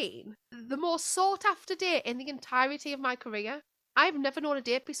 has been the most sought after date in the entirety of my career. I've never known a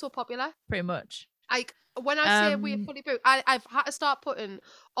date be so popular. Pretty much. Like, when I say we're fully booked, I've had to start putting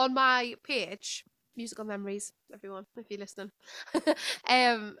on my page, musical memories, everyone, if you're listening,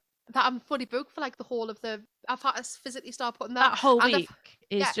 that I'm fully booked for like the whole of I've had to physically start putting that. That whole week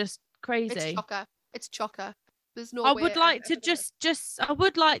is just crazy. It's shocker. It's chocker. There's no I way. would like to I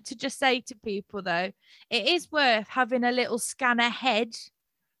would like to just say to people though, it is worth having a little scan ahead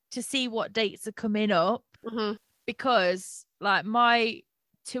to see what dates are coming up, because like my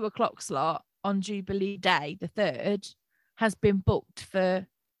 2 o'clock slot on Jubilee Day, the 3rd, has been booked for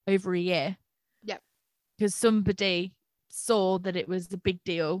over a year. Yep. Because somebody saw that it was a big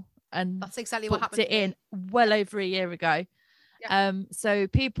deal and that's exactly what booked happened it in well over a year ago. Yep. So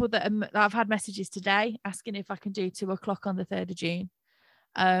people that I've had messages today asking if I can do 2 o'clock on the 3rd of June.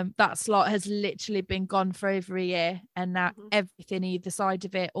 That slot has literally been gone for over a year, and now everything either side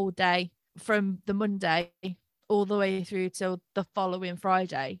of it all day from the Monday all the way through till the following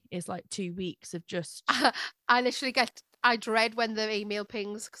Friday is like 2 weeks of just I dread when the email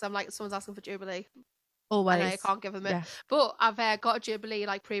pings because I'm like, someone's asking for Jubilee. Always. And I can't give them it. But I've got a Jubilee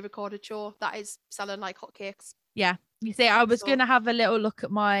like pre-recorded show that is selling like hotcakes. Yeah. You see, I was going to have a little look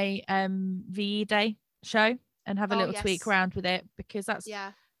at my VE Day show and have a little tweak around with it, because that's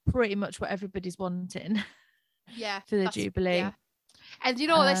pretty much what everybody's wanting for the Jubilee. Yeah. And you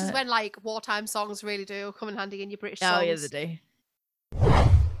know, this is when like wartime songs really do come in handy in your British songs. Oh, yeah, they do.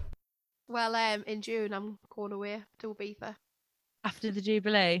 Well, in June, I'm going away to Ibiza. After the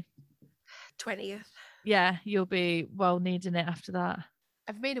Jubilee? 20th. Yeah, you'll be well needing it after that.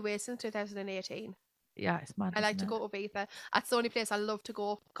 I've been away since 2018. Yeah, it's mad. I like to go to Ibiza. That's the only place I love to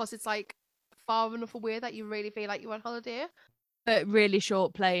go because it's like far enough away that you really feel like you're on holiday. But really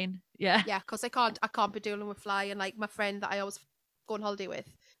short plane. Yeah. Yeah, because I can't be dealing with flying. Like my friend that I always go on holiday with,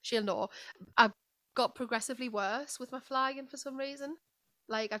 she'll know. I've got progressively worse with my flying for some reason.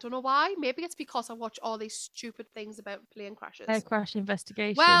 Like, I don't know why. Maybe it's because I watch all these stupid things about plane crashes. Air crash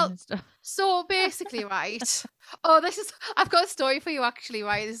investigation and stuff. So basically, right. I've got a story for you actually,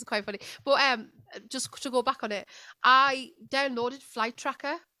 right? This is quite funny. But just to go back on it, I downloaded Flight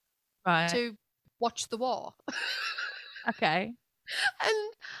Tracker to watch the war. Okay.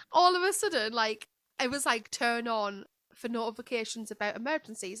 And all of a sudden, like, it was like turn on for notifications about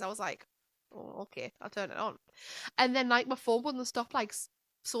emergencies. I was like, oh, okay, I'll turn it on. And then like my phone wouldn't stop like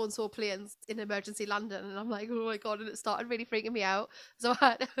so and so planes in emergency landing, and I'm like, oh my god, and it started really freaking me out. So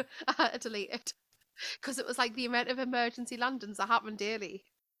I had to delete it because it was like the amount of emergency landings that happen daily.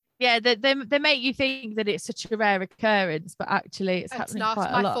 Yeah, they make you think that it's such a rare occurrence, but actually it's happening quite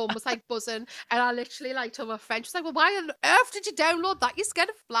a lot. My phone was like buzzing, and I literally like told my friend, she's like, well, why on earth did you download that? You're scared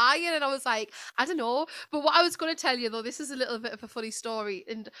of flying? And I was like, I don't know. But what I was going to tell you though, this is a little bit of a funny story,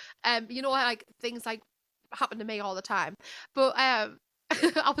 and you know, like things like happen to me all the time. But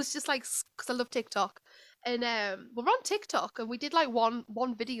I was just like, because I love TikTok, and we're on TikTok, and we did like one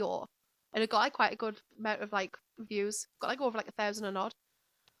video, and it got like quite a good amount of like views, got like over like 1,000 and odd.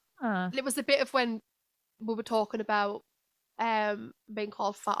 And it was the bit of when we were talking about being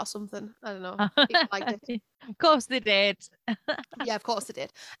called fat or something. I don't know. People liked it. Of course they did. Yeah, of course they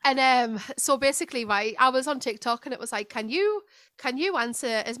did. And so basically, right, I was on TikTok and it was like, can you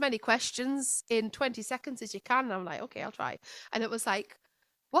answer as many questions in 20 seconds as you can? And I'm like, okay, I'll try. And it was like,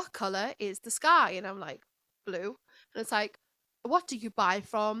 what color is the sky? And I'm like, blue. And it's like, what do you buy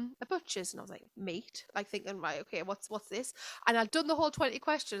from a butcher's? And I was like, meat. Like thinking, right, okay, what's this? And I'd done the whole 20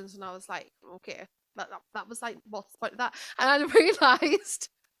 questions, and I was like, okay, that was like, what's the point of that? And I realised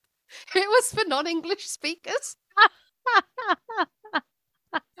it was for non-English speakers.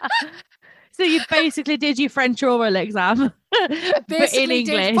 So you basically did your French oral exam, but in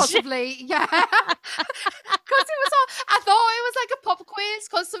English. Possibly, yeah. Because it was I thought it was like a pop quiz,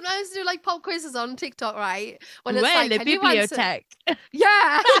 because sometimes they do like pop quizzes on TikTok, right? When it's like, can bibliothèque.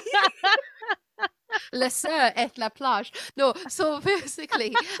 Yeah. Le Sœur et la plage. No, so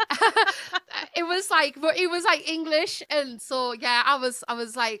basically, it was like English, and so yeah, I was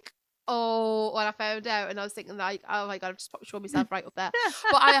like, oh, when I found out, and I was thinking like, oh my god, I've just showed myself right up there.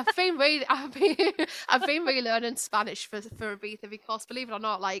 But I've been really learning Spanish for Ibiza, because believe it or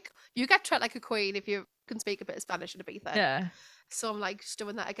not, like you get treated like a queen if you can speak a bit of Spanish in Ibiza. Yeah. So I'm like just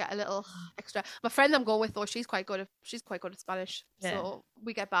doing that. I get a little extra. My friend I'm going with though, she's quite good at Spanish. Yeah. So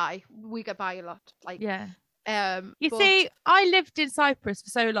we get by a lot. Like yeah. See, I lived in Cyprus for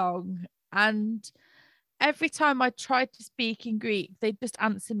so long, and every time I tried to speak in Greek, they'd just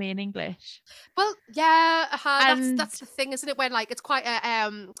answer me in English. Well, yeah, that's the thing, isn't it? When like it's quite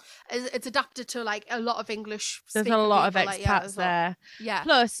it's adapted to like a lot of English. There's a lot of expats there. Yeah.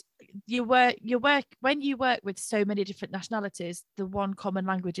 Plus, you work when you work with so many different nationalities, the one common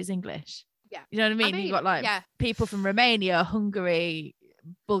language is English. Yeah. You know what I mean? You got like people from Romania, Hungary,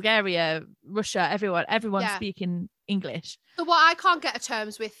 Bulgaria, Russia, everyone's Yeah. speaking English. So what I can't get to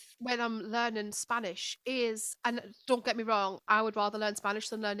terms with when I'm learning Spanish is, and don't get me wrong, I would rather learn Spanish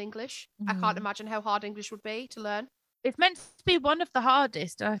than learn English. I can't imagine how hard English would be to learn. It's meant to be one of the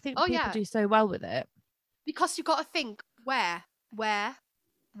hardest, and I think Oh people yeah, do so well with it. because you've got to think where.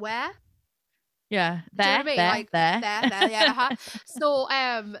 Yeah, Do you know what I mean? Like there. yeah. So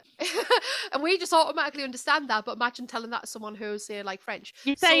and we just automatically understand that, but imagine telling that to someone who's say like French.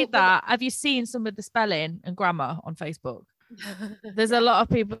 You say So, that. Have you seen some of the spelling and grammar on Facebook? There's yeah. a lot of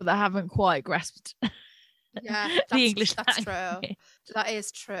people that haven't quite grasped Yeah, the English that's language. true. That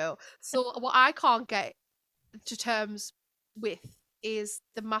is true. So what I can't get to terms with is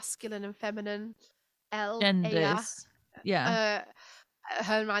the masculine and feminine Genders. Yeah.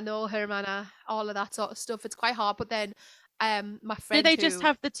 hermano, hermana, all of that sort of stuff. It's quite hard. But then my Do friend they just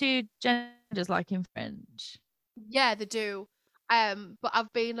have the two genders like in French? yeah, they do. But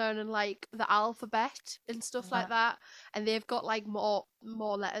I've been learning like the alphabet and stuff like that, and they've got like more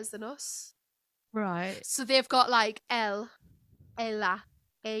letters than us. Right. So they've got like L, Ella,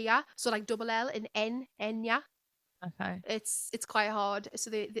 Ella. So like double L and N, Enya. Okay. It's quite hard. So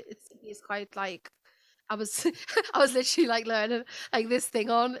it's quite like I was I was literally like learning like this thing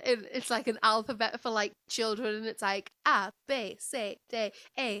on it's like an alphabet for like children, and it's like A B C D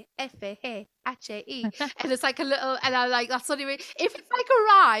E F H H E, and it's like a little, and I like that's only if it's like a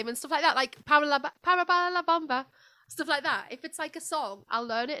rhyme and stuff like that, like Parabalabamba, stuff like that. If it's like a song, I'll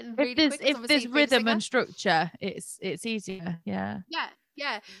learn it and read it quick. If there's rhythm and structure, it's easier. Yeah.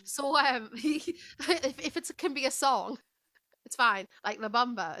 Yeah. So if it can be a song, it's fine, like La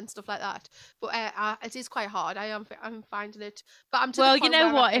Bamba and stuff like that. But it is quite hard. I'm finding it. But I'm to well, the point you know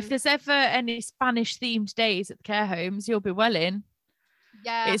where what? If there's ever any Spanish themed days at the care homes, you'll be well in.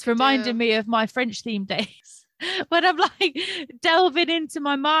 Yeah, it's reminding me of my French themed days when I'm like delving into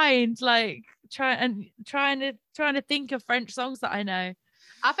my mind, like trying to think of French songs that I know.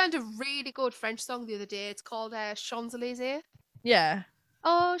 I found a really good French song the other day. It's called Champs-Élysées. Yeah.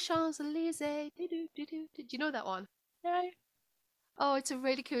 Oh, Champs-Élysées. Do you know that one? No. Oh, it's a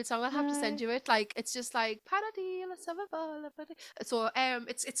really cute song. I'll have to send you it. Like, it's just like Paradis. So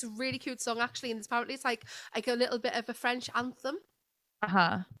it's a really cute song actually, and apparently it's like a little bit of a French anthem.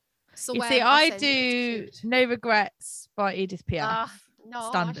 So you see, I do No Regrets by Edith Piaf. No,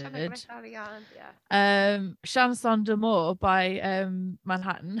 standard. Chanson d'amour by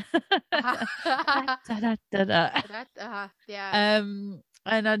Manhattan. Yeah.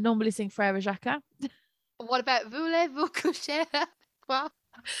 And I normally sing Frère Jacques. What about Voulez-vous coucher? Well,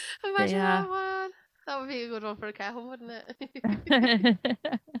 imagine that one. That would be a good one for a care home, wouldn't it?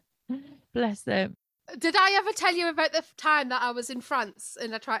 Bless them. Did I ever tell you about the time that I was in France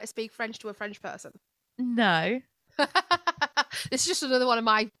and I tried to speak French to a French person? No. This is just another one of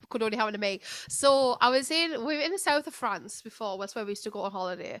my could only happen to me. So we were in the south of France before. That's where we used to go on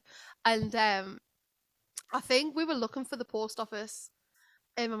holiday. And I think we were looking for the post office.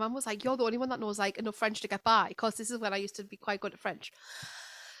 And my mum was like, you're the only one that knows like enough French to get by, because this is when I used to be quite good at French.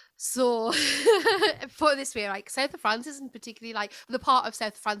 So put it this way, like south of France isn't particularly like the part of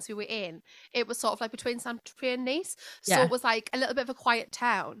south of France we were in. It was sort of like between Saint-Tropez and Nice. So it was like a little bit of a quiet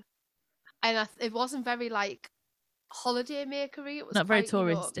town. And it wasn't very like holiday makery. It was not very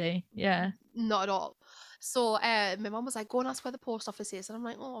touristy. Yeah. Not at all. So my mum was like, go and ask where the post office is. And I'm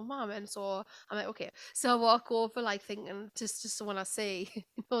like, oh, mum. And so I'm like, okay. So I walk over, like, thinking, just when I see,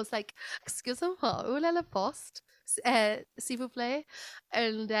 I was like, excuse-moi, où est la poste? S'il vous plaît?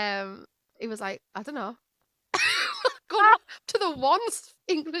 And he was like, I don't know. Go to the one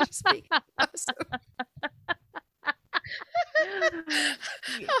English speaking person.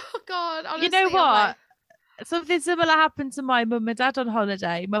 Oh, God. Honestly, you know what? Something similar happened to my mum and dad on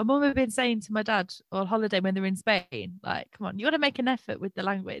holiday. My mum had been saying to my dad on holiday when they were in Spain, like, come on, you got to make an effort with the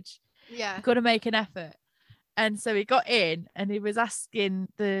language. Yeah. You've got to make an effort. And so he got in and he was asking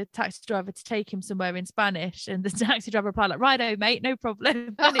the taxi driver to take him somewhere in Spanish. And the taxi driver replied like, righto, mate, no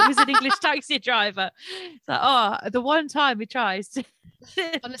problem. And it was an English taxi driver. It's like, oh, the one time he tries to...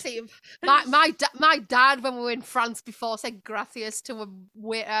 Honestly, my dad, when we were in France before, said gracias to a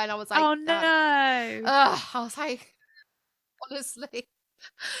waiter, and I was like, oh no. I was like, honestly,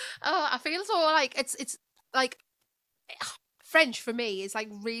 I feel so like it's like French for me is like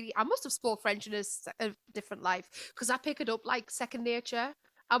really, I must have spoke French in a different life, because I pick it up like second nature.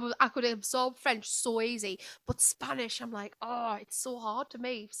 I could absorb French so easy, but Spanish, I'm like, oh, it's so hard to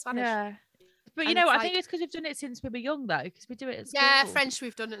me, Spanish. Yeah. But you know what? I think it's because we've done it since we were young, though, because we do it at school. Yeah, French,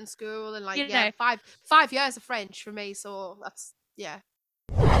 we've done it in school, and like, 5 years of French for me, so that's, yeah.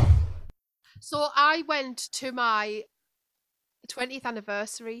 So I went to my the 20th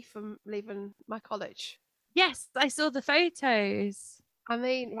anniversary from leaving my college. Yes, I saw the photos. I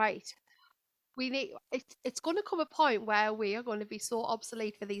mean, right. It's going to come a point where we are going to be so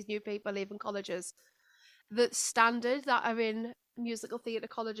obsolete for these new people leaving colleges. The standards that are in musical theatre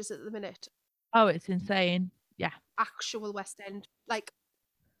colleges at the minute, Oh, it's insane. Yeah. actual West End, like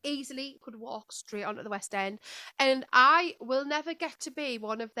easily could walk straight onto the West End. And I will never get to be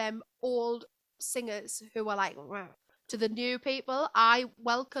one of them old singers who are like, "Wow." To the new people, I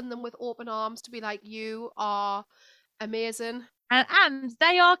welcome them with open arms to be like, you are amazing. And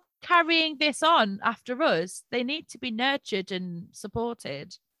they are carrying this on after us. They need to be nurtured and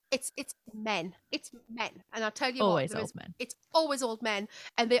supported. It's men. It's men. And I'll tell you Always what, old men. it's always old men.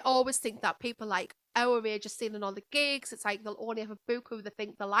 And they always think that people like our age are stealing all the gigs. It's like they'll only have a book who they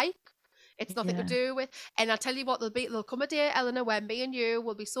think they like. It's nothing to do with. And I'll tell you what, there'll come a day, Eleanor, when me and you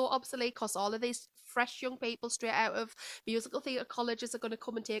will be so obsolete because all of these fresh young people straight out of musical theatre colleges are going to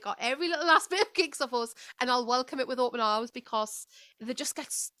come and take out every little last bit of gigs of us, and I'll welcome it with open arms because they just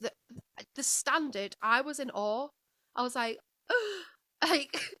get the standard. I was in awe. I was like,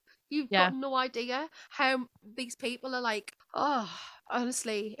 like, you've got no idea how these people are like, oh,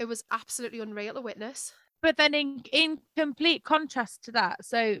 honestly, it was absolutely unreal to witness. But then in complete contrast to that,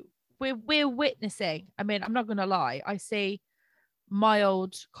 so we're witnessing, I mean, I'm not going to lie, I see my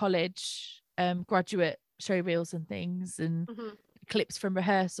old college graduate show reels and things and clips from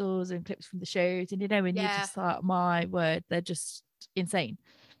rehearsals and clips from the shows, and and you're just like, my word, they're just insane.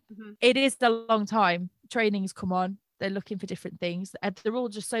 It is a long time. Trainings come on, they're looking for different things, and they're all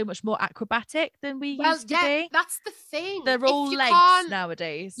just so much more acrobatic than we used to be. That's the thing. They're all legs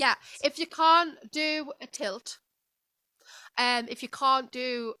nowadays. Yeah, if you can't do a tilt, if you can't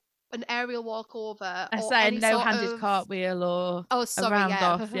do an aerial walkover, I say a no-handed cartwheel or a round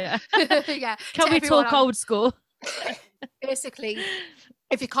off. Yeah. Yeah. Can we talk old school? Basically,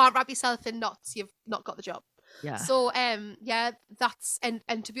 if you can't wrap yourself in knots, you've not got the job. Yeah. So yeah, that's and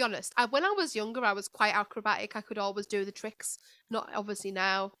to be honest, when I was younger, I was quite acrobatic. I could always do the tricks. Not obviously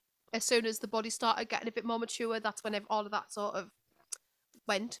now. As soon as the body started getting a bit more mature, that's when all of that sort of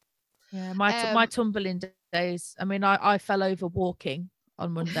went. Yeah, my tumbling days. I mean, I fell over walking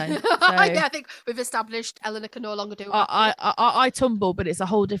on Monday. So yeah, I think we've established Eleanor can no longer do that. I tumble, but it's a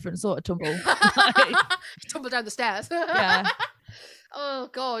whole different sort of tumble. Tumble down the stairs. Yeah. Oh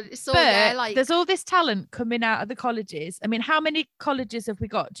God. So but yeah, like there's all this talent coming out of the colleges. I mean, how many colleges have we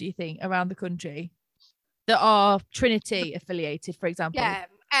got, do you think, around the country that are Trinity affiliated, for example? Yeah.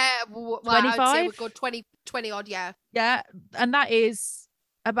 25? I'd say we've got 20 odd, yeah. Yeah. And that is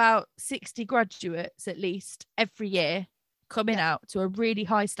about 60 graduates at least every year coming out to a really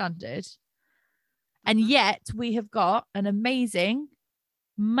high standard. And yet we have got an amazing,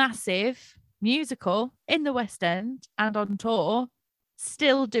 massive musical in the West End and on tour,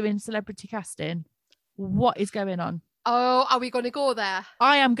 still doing celebrity casting. What is going on? Oh, are we going to go there?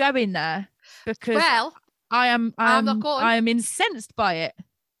 I am going there because I'm not going. I am incensed by it.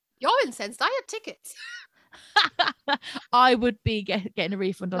 You're incensed. I had tickets. I would be getting a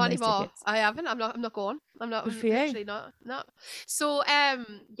refund on not those anymore. tickets. I haven't. I'm not going. I'm not. Good for you. Actually not. No. So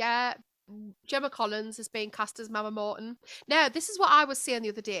yeah, Gemma Collins is being cast as Mama Morton. Now, this is what I was saying the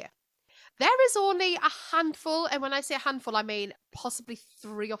other day. There is only a handful, and when I say a handful, I mean possibly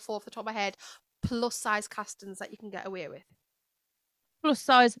 3 or 4 off the top of my head, plus size castings that you can get away with. Plus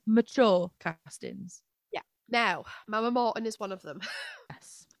size mature castings. Yeah. Now, Mama Morton is one of them.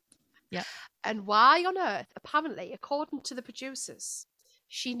 Yes. Yeah. And why on earth, apparently, according to the producers,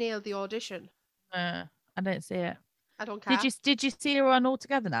 she nailed the audition. I don't see it. I don't care. Did you see her on All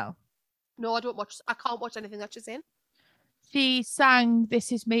Together now? No, I can't watch anything that she's in. She sang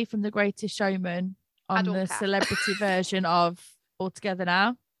This Is Me from The Greatest Showman on the celebrity version of All Together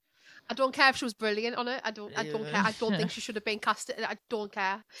Now. I don't care if she was brilliant on it. I don't care. I don't think she should have been cast. I don't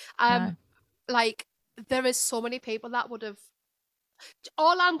care. Like, there is so many people that would have.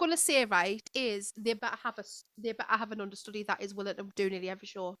 All I'm going to say, right, is they better have an understudy that is willing to do nearly every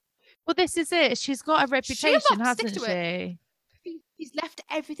show. Well, this is it. She's got a reputation, hasn't she? She's left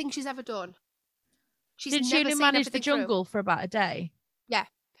everything she's ever done. Did she only manage the jungle for about a day? Yeah.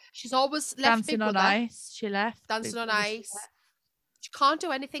 She's always left Dancing on Ice. She left. Dancing on Ice. She can't do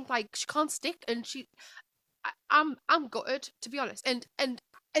anything, like, she can't stick, and I'm gutted, to be honest. And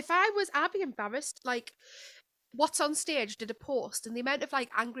if I'd be embarrassed. Like, What's on Stage did a post, and the amount of like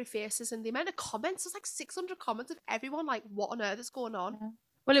angry faces and the amount of comments, there's like 600 comments of everyone like, what on earth is going on? Yeah.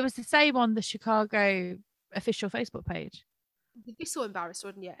 Well, it was the same on the Chicago official Facebook page. You'd be so embarrassed,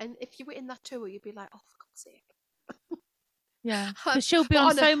 wouldn't you? And if you were in that tour, you'd be like, oh, for God's sake. Yeah, because she'll be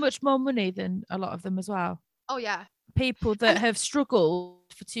on so much more money than a lot of them as well. Oh yeah, people that have struggled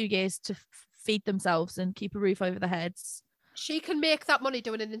for 2 years to feed themselves and keep a roof over their heads. She can make that money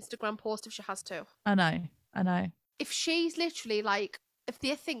doing an Instagram post if she has to. I know. If she's literally like, if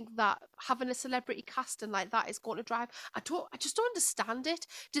they think that having a celebrity casting like that is going to drive, I just don't understand it.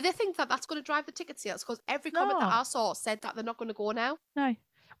 Do they think that that's going to drive the ticket sales? Because every comment that I saw said that they're not going to go now. No.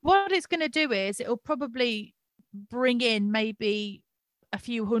 What it's going to do is it'll probably bring in maybe a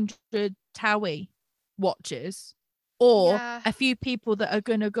few hundred Towie watchers, or a few people that are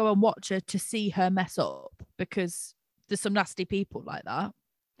going to go and watch her to see her mess up, because there's some nasty people like that.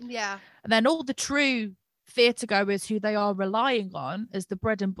 Yeah. And then all the true theatre goers who they are relying on as the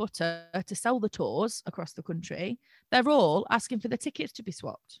bread and butter to sell the tours across the country, they're all asking for the tickets to be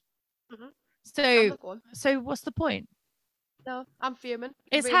swapped. So what's the point? No, I'm fuming.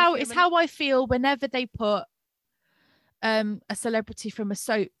 It's how I feel whenever they put a celebrity from a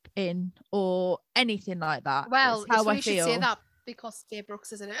soap in or anything like that. Well, it's how I feel. You should say that because Faye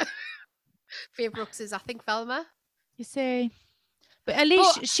Brooks, isn't it? Faye Brooks is, I think, Velma. You see, but at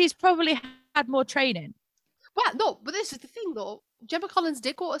least she's probably had more training. Well, no, but this is the thing though. Gemma Collins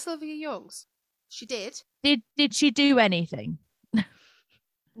did go to Sylvia Young's. She did. Did she do anything?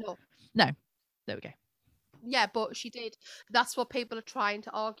 No. There we go. Yeah, but she did. That's what people are trying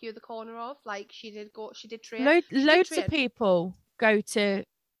to argue the corner of. Like, she did train. Loads of people go to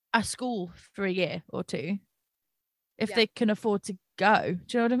a school for a year or two if they can afford to go.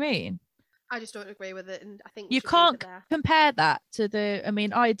 Do you know what I mean? I just don't agree with it, and I think you can't compare that to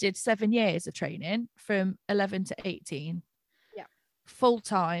I did 7 years of training from 11 to 18. Yeah. Full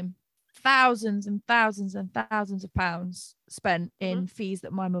time, thousands and thousands and thousands of pounds spent in fees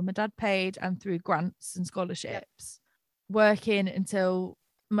that my mum and dad paid and through grants and scholarships, working until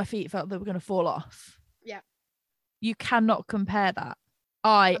my feet felt they were going to fall off. Yeah. You cannot compare that.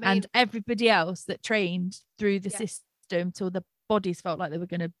 I mean, and everybody else that trained through the system till the bodies felt like they were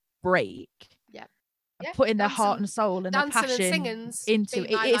going to break. Yeah. Putting their heart and soul and their passion into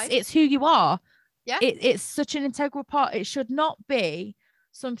it. It's who you are. Yeah. It's such an integral part. It should not be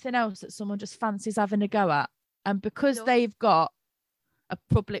something else that someone just fancies having a go at. And because they've got a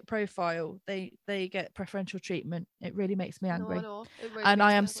public profile, they get preferential treatment. It really makes me angry. And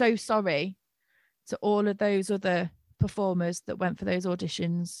I am so sorry to all of those other performers that went for those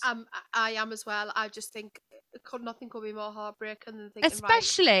auditions. I am as well. I just think nothing could be more heartbreaking than thinking,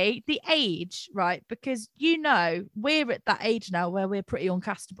 especially the age, right? Because we're at that age now where we're pretty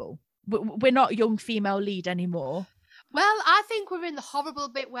uncastable. We're not young female lead anymore. Well, I think we're in the horrible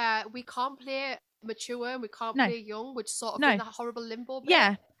bit where we can't play mature and we can't play young, which sort of in that horrible limbo bit.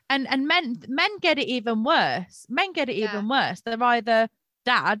 Yeah, and men get it even worse. Even worse. They're either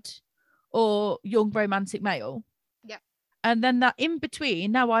dad or young romantic male. Yeah. And then that in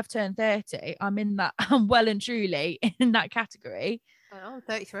between, now I've turned 30, I'm well and truly in that category. Oh,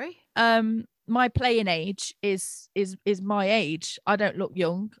 33. My playing age is my age. I don't look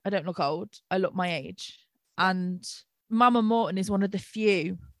young. I don't look old. I look my age. And Mama Morton is one of the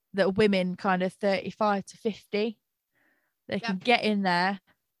few that women kind of 35 to 50, they can get in there.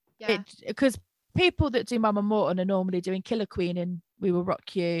 Because people that do Mama Morton are normally doing Killer Queen and We Will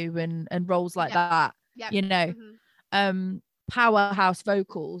Rock You and roles like that. Powerhouse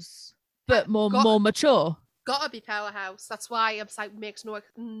vocals, but more mature. Gotta be powerhouse. That's why I'm like, makes no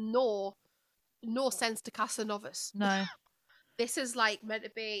sense to cast a novice. No. This is like meant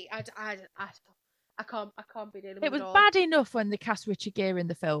to be. I can't be dealing with it. It was bad enough when they cast Richard Gere in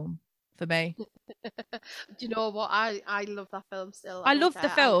the film for me. Do you know what? I love that film still. I love the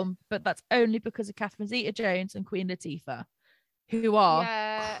film, but that's only because of Catherine Zeta-Jones and Queen Latifah, who are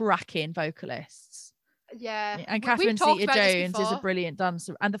cracking vocalists. Yeah. And Catherine Zeta-Jones is a brilliant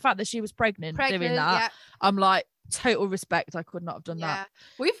dancer. And the fact that she was pregnant doing that, I'm like, total respect. I could not have done that.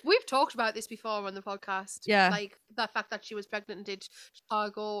 We've talked about this before on the podcast. Yeah. Like the fact that she was pregnant and did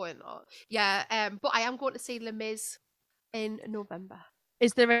Chicago and but I am going to see Les Mis in November.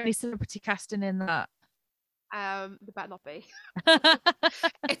 Is there any celebrity casting in that? There better not be.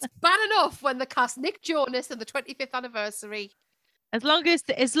 It's bad enough when they cast Nick Jonas in the 25th anniversary. As long as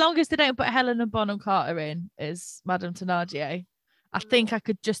they don't put Helena Bonham Carter in as Madame Thénardier, I think I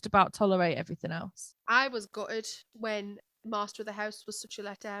could just about tolerate everything else. I was gutted when Master of the House was such a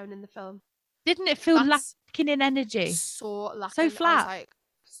letdown in the film. Didn't it feel lacking in energy? So lacking. So flat. I was like,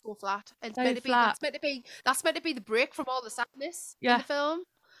 so flat. And that's meant to be the break from all the sadness in the film.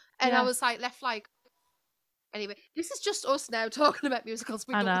 And I was like left like, anyway, this is just us now talking about musicals.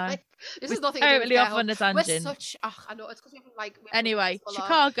 We don't like. This is nothing totally off on a tangent. We're such. I know it's because we haven't like. Anyway,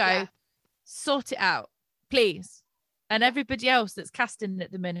 Chicago, sort it out, please. And everybody else that's casting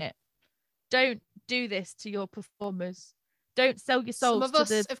at the minute, don't do this to your performers. Don't sell your Some souls of to us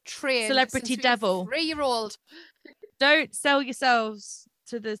the have trained celebrity since we were devil. 3-year-old. Don't sell yourselves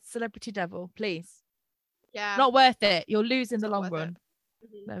to the celebrity devil, please. Yeah. Not worth it. You'll lose in the Not long worth run.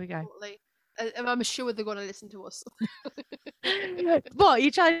 it. There we go. Totally. And I'm sure they're going to listen to us. What, you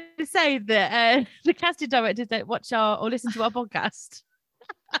trying to say that the casting directors don't watch or listen to our podcast?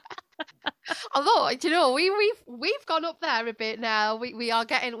 Although, do you know, we've gone up there a bit now. We are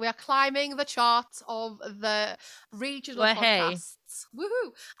climbing the charts of the regional Well, hey. podcasts.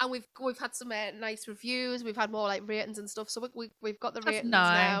 Woohoo! And we've had some nice reviews. We've had more like ratings and stuff. So we've got the That's ratings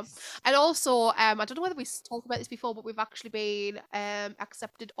nice. now. And also, I don't know whether we talked about this before, but we've actually been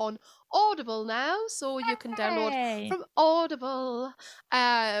accepted on Audible now, so you can download Hey. from Audible.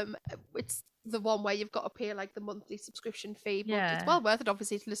 It's the one where you've got to pay like the monthly subscription fee, but it's Yeah. well worth it,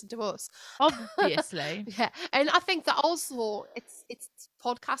 obviously, to listen to us. Obviously. Yeah, and I think that also it's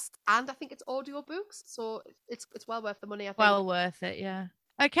podcast and I think it's audiobooks, so it's well worth the money, I think. Well worth it, yeah.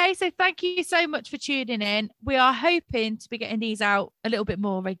 Okay, so thank you so much for tuning in. We are hoping to be getting these out a little bit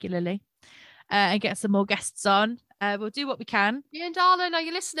more regularly and get some more guests on. We'll do what we can. Ian, darling, are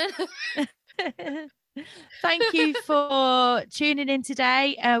you listening? Thank you for tuning in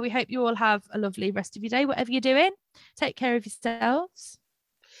today. We hope you all have a lovely rest of your day, whatever you're doing. Take care of yourselves.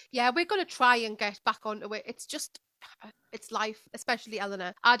 Yeah, we're going to try and get back onto it. It's life, especially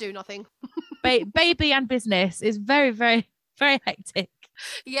Eleanor. I do nothing. Baby and business is very, very, very hectic.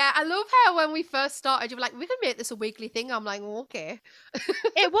 Yeah, I love how when we first started, you were like, we can make this a weekly thing. I'm like, okay.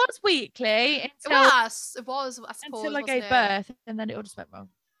 It was weekly. It was, I suppose. Until I gave birth, and then it all just went wrong.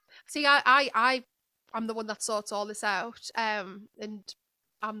 See, I'm the one that sorts all this out, and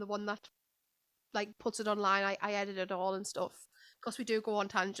I'm the one that like puts it online. I edit it all and stuff because we do go on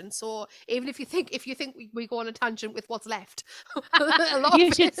tangents. So even if you think we go on a tangent with what's left,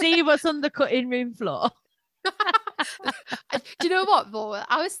 you should see what's on the cutting room floor. Do you know what though?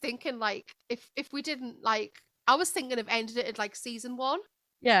 I was thinking like if we didn't like, I was thinking of ending it at like season 1.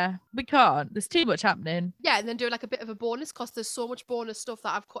 Yeah, we can't. There's too much happening. Yeah, and then do like a bit of a bonus because there's so much bonus stuff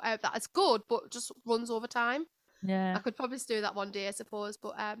that I've cut out that is good, but just runs over time. Yeah, I could probably do that one day, I suppose.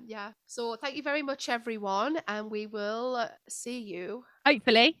 But yeah. So thank you very much, everyone, and we will see you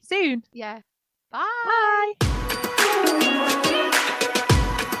hopefully soon. Yeah. Bye. Bye.